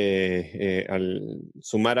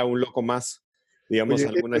sumar a un loco más, digamos. Oye,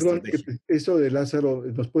 alguna estrategia. Eso de Lázaro,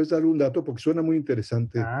 ¿nos puedes dar un dato? Porque suena muy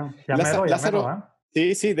interesante. Lázaro,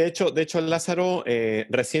 Sí, de hecho Lázaro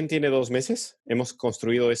recién tiene 2 meses. Hemos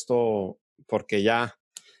construido esto porque ya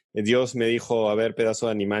Dios me dijo, a ver, pedazo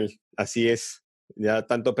de animal, así es, ya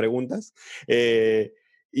tanto preguntas.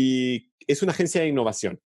 Y es una agencia de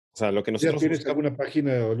innovación. O sea, lo que ¿Ya nosotros tienes buscamos... alguna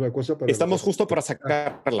página o alguna cosa para Estamos justo para Ah,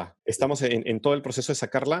 sacarla, estamos en todo el proceso de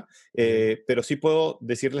sacarla, bien. pero sí puedo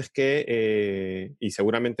decirles que, y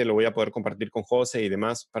seguramente lo voy a poder compartir con José y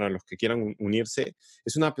demás para los que quieran unirse,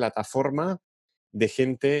 es una plataforma de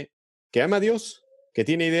gente que ama a Dios, que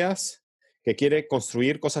tiene ideas, que quiere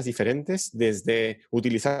construir cosas diferentes, desde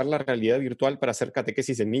utilizar la realidad virtual para hacer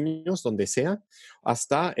catequesis de niños, donde sea,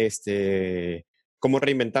 hasta cómo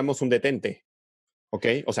reinventamos un detente, ¿ok?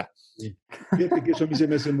 O sea, Sí. Fíjate que eso a mí se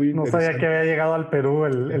me hace muy No sabía que interesante. había llegado al Perú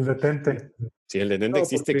el detente. si el detente No,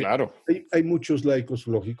 existe, porque claro. hay muchos laicos,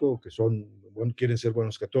 lógico, que son, bueno, quieren ser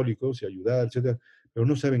buenos católicos y ayudar, etcétera, pero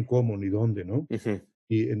no saben cómo ni dónde, ¿no? Ujú.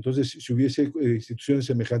 Y entonces, si hubiese instituciones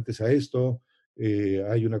semejantes a esto,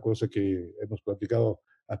 hay una cosa que hemos platicado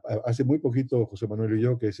hace muy poquito, José Manuel y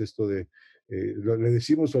yo, que es esto de, le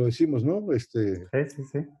decimos o lo decimos, ¿no? Sí.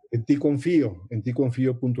 En ti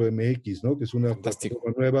confío.mx, ¿no? Que es una Fantástico.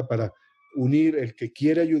 plataforma nueva para unir el que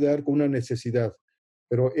quiere ayudar con una necesidad.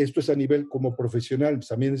 Pero esto es a nivel como profesional,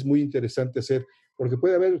 también es muy interesante hacer, porque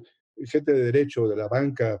puede haber gente de derecho, de la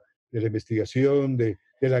banca, de la investigación, de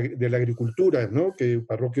la agricultura, ¿no? Que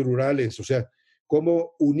parroquias rurales, o sea,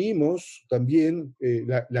 cómo unimos también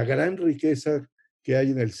la gran riqueza que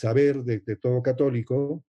hay en el saber de todo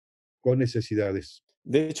católico con necesidades.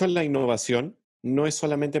 De hecho, la innovación no es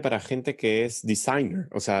solamente para gente que es designer,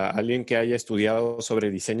 o sea, alguien que haya estudiado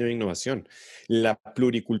sobre diseño e innovación. La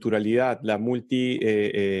pluriculturalidad,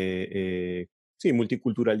 sí,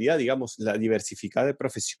 multiculturalidad, digamos, la diversificada de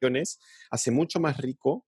profesiones hace mucho más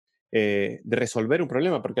rico de resolver un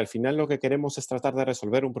problema, porque al final lo que queremos es tratar de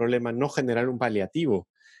resolver un problema, no generar un paliativo.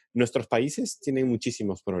 Nuestros países tienen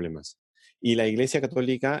muchísimos problemas y la Iglesia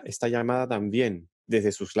Católica está llamada también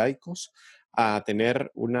desde sus laicos a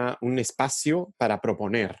tener un espacio para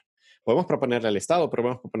proponer. Podemos proponerle al Estado,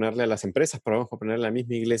 podemos proponerle a las empresas, podemos proponerle a la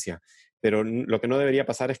misma iglesia, pero lo que no debería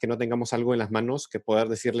pasar es que no tengamos algo en las manos que poder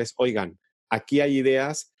decirles, oigan, aquí hay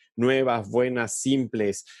ideas nuevas, buenas,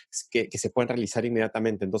 simples, que se pueden realizar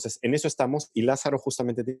inmediatamente. Entonces, en eso estamos y Lázaro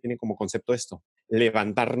justamente tiene como concepto esto,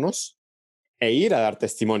 levantarnos e ir a dar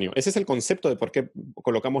testimonio. Ese es el concepto de por qué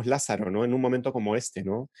colocamos Lázaro, ¿no? En un momento como este,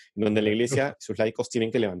 ¿no? Donde la iglesia, sus laicos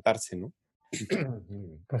tienen que levantarse, ¿no?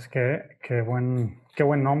 Pues qué buen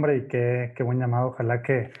nombre y qué buen llamado. Ojalá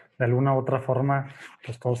que de alguna u otra forma,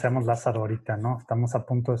 pues todos seamos Lázaro ahorita, ¿no? Estamos a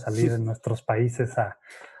punto de salir en nuestros países a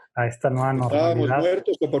esta nueva ¿Estábamos normalidad.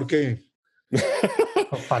 muertos o por qué?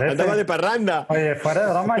 Pues parece. Andaba de parranda. Oye, fuera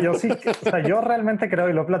de broma, yo sí, o sea, yo realmente creo,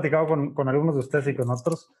 y lo he platicado con algunos de ustedes y con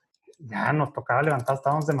otros, ya nos tocaba levantar,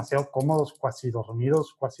 estábamos demasiado cómodos, cuasi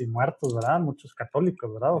dormidos, cuasi muertos, ¿verdad? Muchos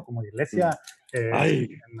católicos, ¿verdad? O como iglesia, Ay.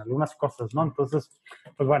 en algunas cosas, ¿no? Entonces,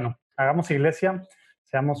 pues bueno, hagamos iglesia,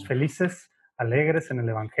 seamos felices, alegres en el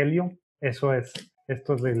Evangelio. Esto es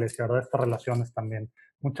la iglesia, ¿verdad? Estas relaciones también.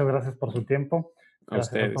 Muchas gracias por su tiempo. A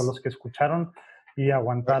Gracias a todos ustedes. los que escucharon y Carlos,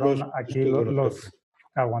 aguantaron aquí esto es con nosotros.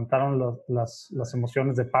 aguantaron las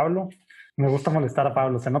emociones de Pablo. Me gusta molestar a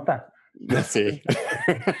Pablo, ¿se nota? Sí.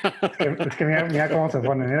 Es que mira cómo se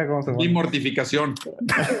pone, mira cómo se Mi pone. mortificación.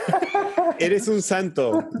 Eres un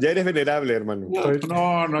santo. Ya eres venerable, hermano.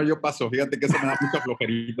 No, yo paso. Fíjate que eso me da mucha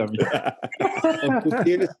flojerita a mí. Tú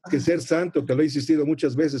tienes que ser santo, te lo he insistido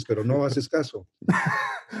muchas veces, pero no haces caso.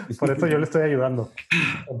 Por eso yo le estoy ayudando.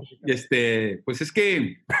 Pues es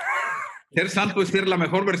que ser santo es ser la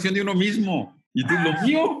mejor versión de uno mismo. Y lo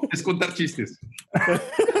mío es contar chistes.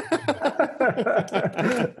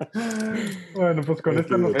 Bueno, pues con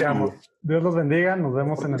esto nos quedamos. Dios los bendiga, nos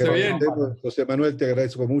vemos en el próximo. José Manuel, te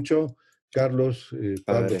agradezco mucho. Carlos,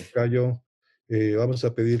 Pablo, Cayo, vamos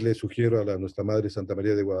a pedirle, sugiero a nuestra Madre Santa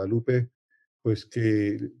María de Guadalupe, pues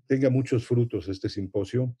que tenga muchos frutos este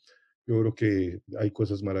simposio. Yo creo que hay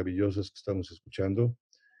cosas maravillosas que estamos escuchando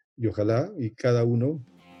y ojalá y cada uno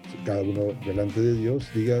delante de Dios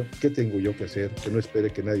diga qué tengo yo que hacer, que no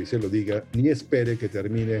espere que nadie se lo diga, ni espere que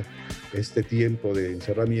termine este tiempo de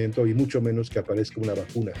encerramiento y mucho menos que aparezca una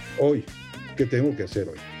vacuna. Hoy, ¿qué tengo que hacer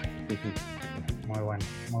hoy? Muy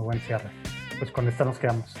buen cierre. Pues con esto nos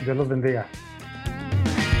quedamos. Dios los bendiga.